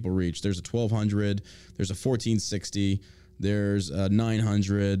 1,000 people reach. There's a 1,200. There's a 1,460. There's a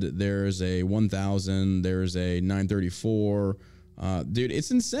 900. There's a 1,000. There's a 934. Dude,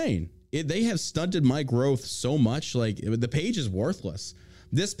 it's insane. They have stunted my growth so much. Like, the page is worthless.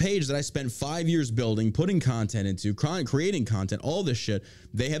 This page that I spent 5 years building, putting content into, creating content, all this shit,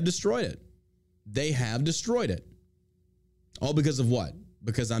 they have destroyed it. They have destroyed it. All because of what?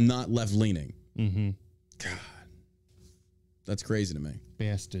 Because I'm not left-leaning. Mm-hmm. God. That's crazy to me.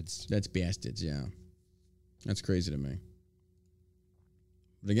 Bastards. That's bastards, yeah. That's crazy to me.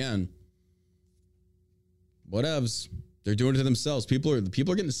 But again, whatevs. They're doing it to themselves. People are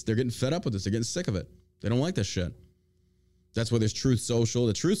getting fed up with this. They're getting sick of it. They don't like this shit. That's why there's Truth Social.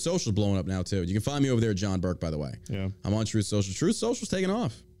 The Truth Social is blowing up now too. You can find me over there at John Burke, by the way. Yeah. I'm on Truth Social. Truth Social's taking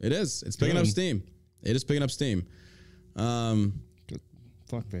off. It is. It's picking up steam. It is picking up steam.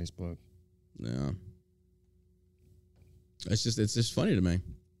 Fuck Facebook. Yeah. It's just funny to me.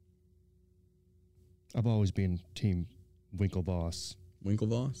 I've always been team Winklevoss.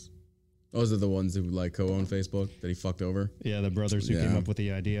 Winklevoss? Those are the ones who like co-own Facebook that he fucked over. Yeah, the brothers who came up with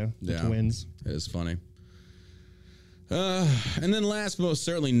the idea. The twins. It is funny. And then last but most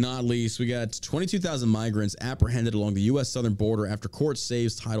certainly not least, we got 22,000 migrants apprehended along the U.S. southern border after court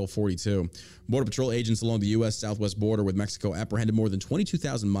saves Title 42. Border Patrol agents along the U.S. southwest border with Mexico apprehended more than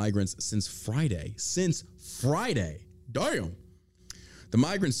 22,000 migrants since Friday. Damn. The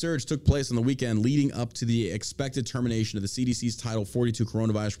migrant surge took place on the weekend leading up to the expected termination of the CDC's Title 42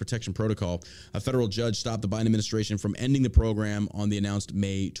 coronavirus protection protocol. A federal judge stopped the Biden administration from ending the program on the announced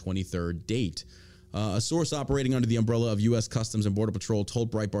May 23rd date. A source operating under the umbrella of U.S. Customs and Border Patrol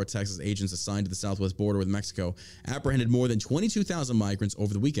told Breitbart Texas agents assigned to the southwest border with Mexico apprehended more than 22,000 migrants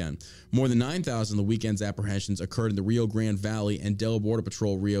over the weekend. More than 9,000 of the weekend's apprehensions occurred in the Rio Grande Valley and Del Border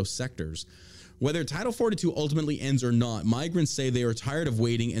Patrol Rio sectors. Whether Title 42 ultimately ends or not, migrants say they are tired of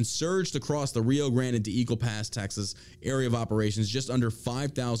waiting and surged across the Rio Grande into Eagle Pass, Texas area of operations. Just under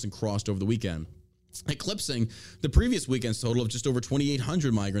 5,000 crossed over the weekend, eclipsing the previous weekend's total of just over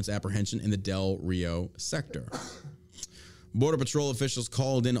 2,800 migrants apprehension in the Del Rio sector. Border Patrol officials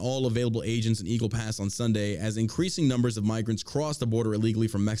called in all available agents in Eagle Pass on Sunday as increasing numbers of migrants crossed the border illegally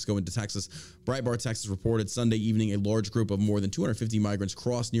from Mexico into Texas. Breitbart Texas reported Sunday evening a large group of more than 250 migrants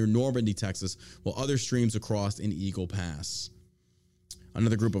crossed near Normandy, Texas, while other streams are crossed in Eagle Pass.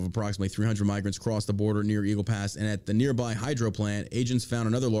 Another group of approximately 300 migrants crossed the border near Eagle Pass, and at the nearby hydro plant, agents found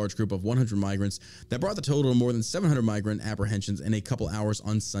another large group of 100 migrants that brought the total to more than 700 migrant apprehensions in a couple hours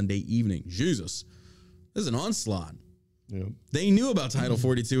on Sunday evening. Jesus, this is an onslaught. Yep. They knew about Title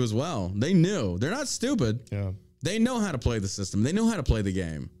 42 as well. They knew. They're not stupid. Yeah. They know how to play the system. They know how to play the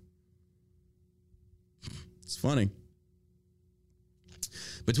game. It's funny.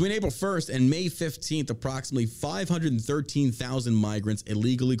 Between April 1st and May 15th, approximately 513,000 migrants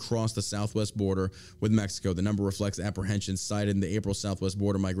illegally crossed the southwest border with Mexico. The number reflects apprehensions cited in the April Southwest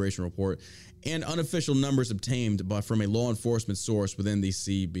Border Migration Report and unofficial numbers obtained from a law enforcement source within the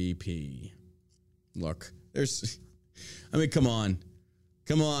CBP. Look, come on.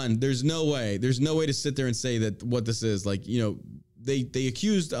 There's no way to sit there and say that what this is. Like, they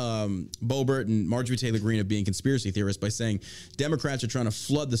accused Boebert and Marjorie Taylor Greene of being conspiracy theorists by saying Democrats are trying to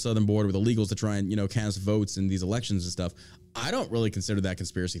flood the southern border with illegals to try and, cast votes in these elections and stuff. I don't really consider that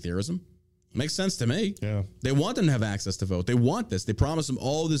conspiracy theorism. Makes sense to me. Yeah. They want them to have access to vote. They want this. They promise them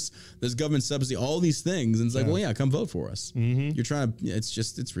all this government subsidy, all these things. And it's like, well, yeah, come vote for us. Mm-hmm. You're trying to,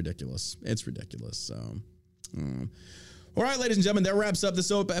 it's ridiculous. It's ridiculous. So, all right, ladies and gentlemen, that wraps up this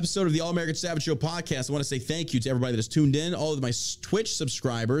episode of the All-American Savage Show podcast. I want to say thank you to everybody that has tuned in, all of my Twitch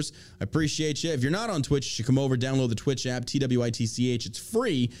subscribers. I appreciate you. If you're not on Twitch, you should come over, download the Twitch app, TWITCH. It's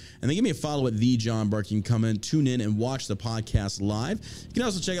free. And then give me a follow at The John Burke. You can come in, tune in, and watch the podcast live. You can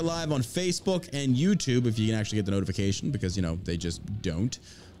also check it live on Facebook and YouTube if you can actually get the notification because, they just don't.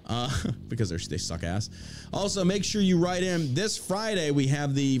 Because they suck ass. Also, make sure you write in. This Friday, we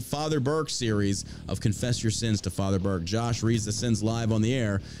have the Father Burke series of Confess Your Sins to Father Burke. Josh reads the sins live on the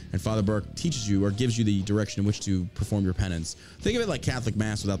air, and Father Burke teaches you or gives you the direction in which to perform your penance. Think of it like Catholic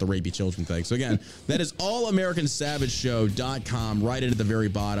Mass without the rapey children thing. So again, that is allamericansavageshow.com, right in at the very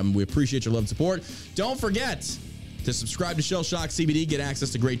bottom. We appreciate your love and support. Don't forget to subscribe to Shell Shock CBD, get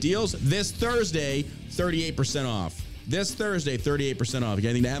access to great deals. This Thursday, 38% off. This Thursday, 38% off. You got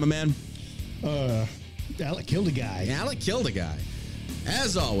anything to add, my man? Alec killed a guy. Alec killed a guy.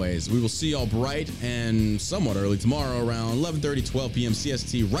 As always, we will see y'all bright and somewhat early tomorrow around 11:30, 12 p.m.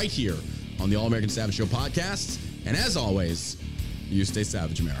 CST right here on the All American Savage Show podcast. And as always, you stay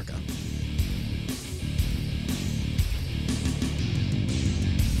savage, America.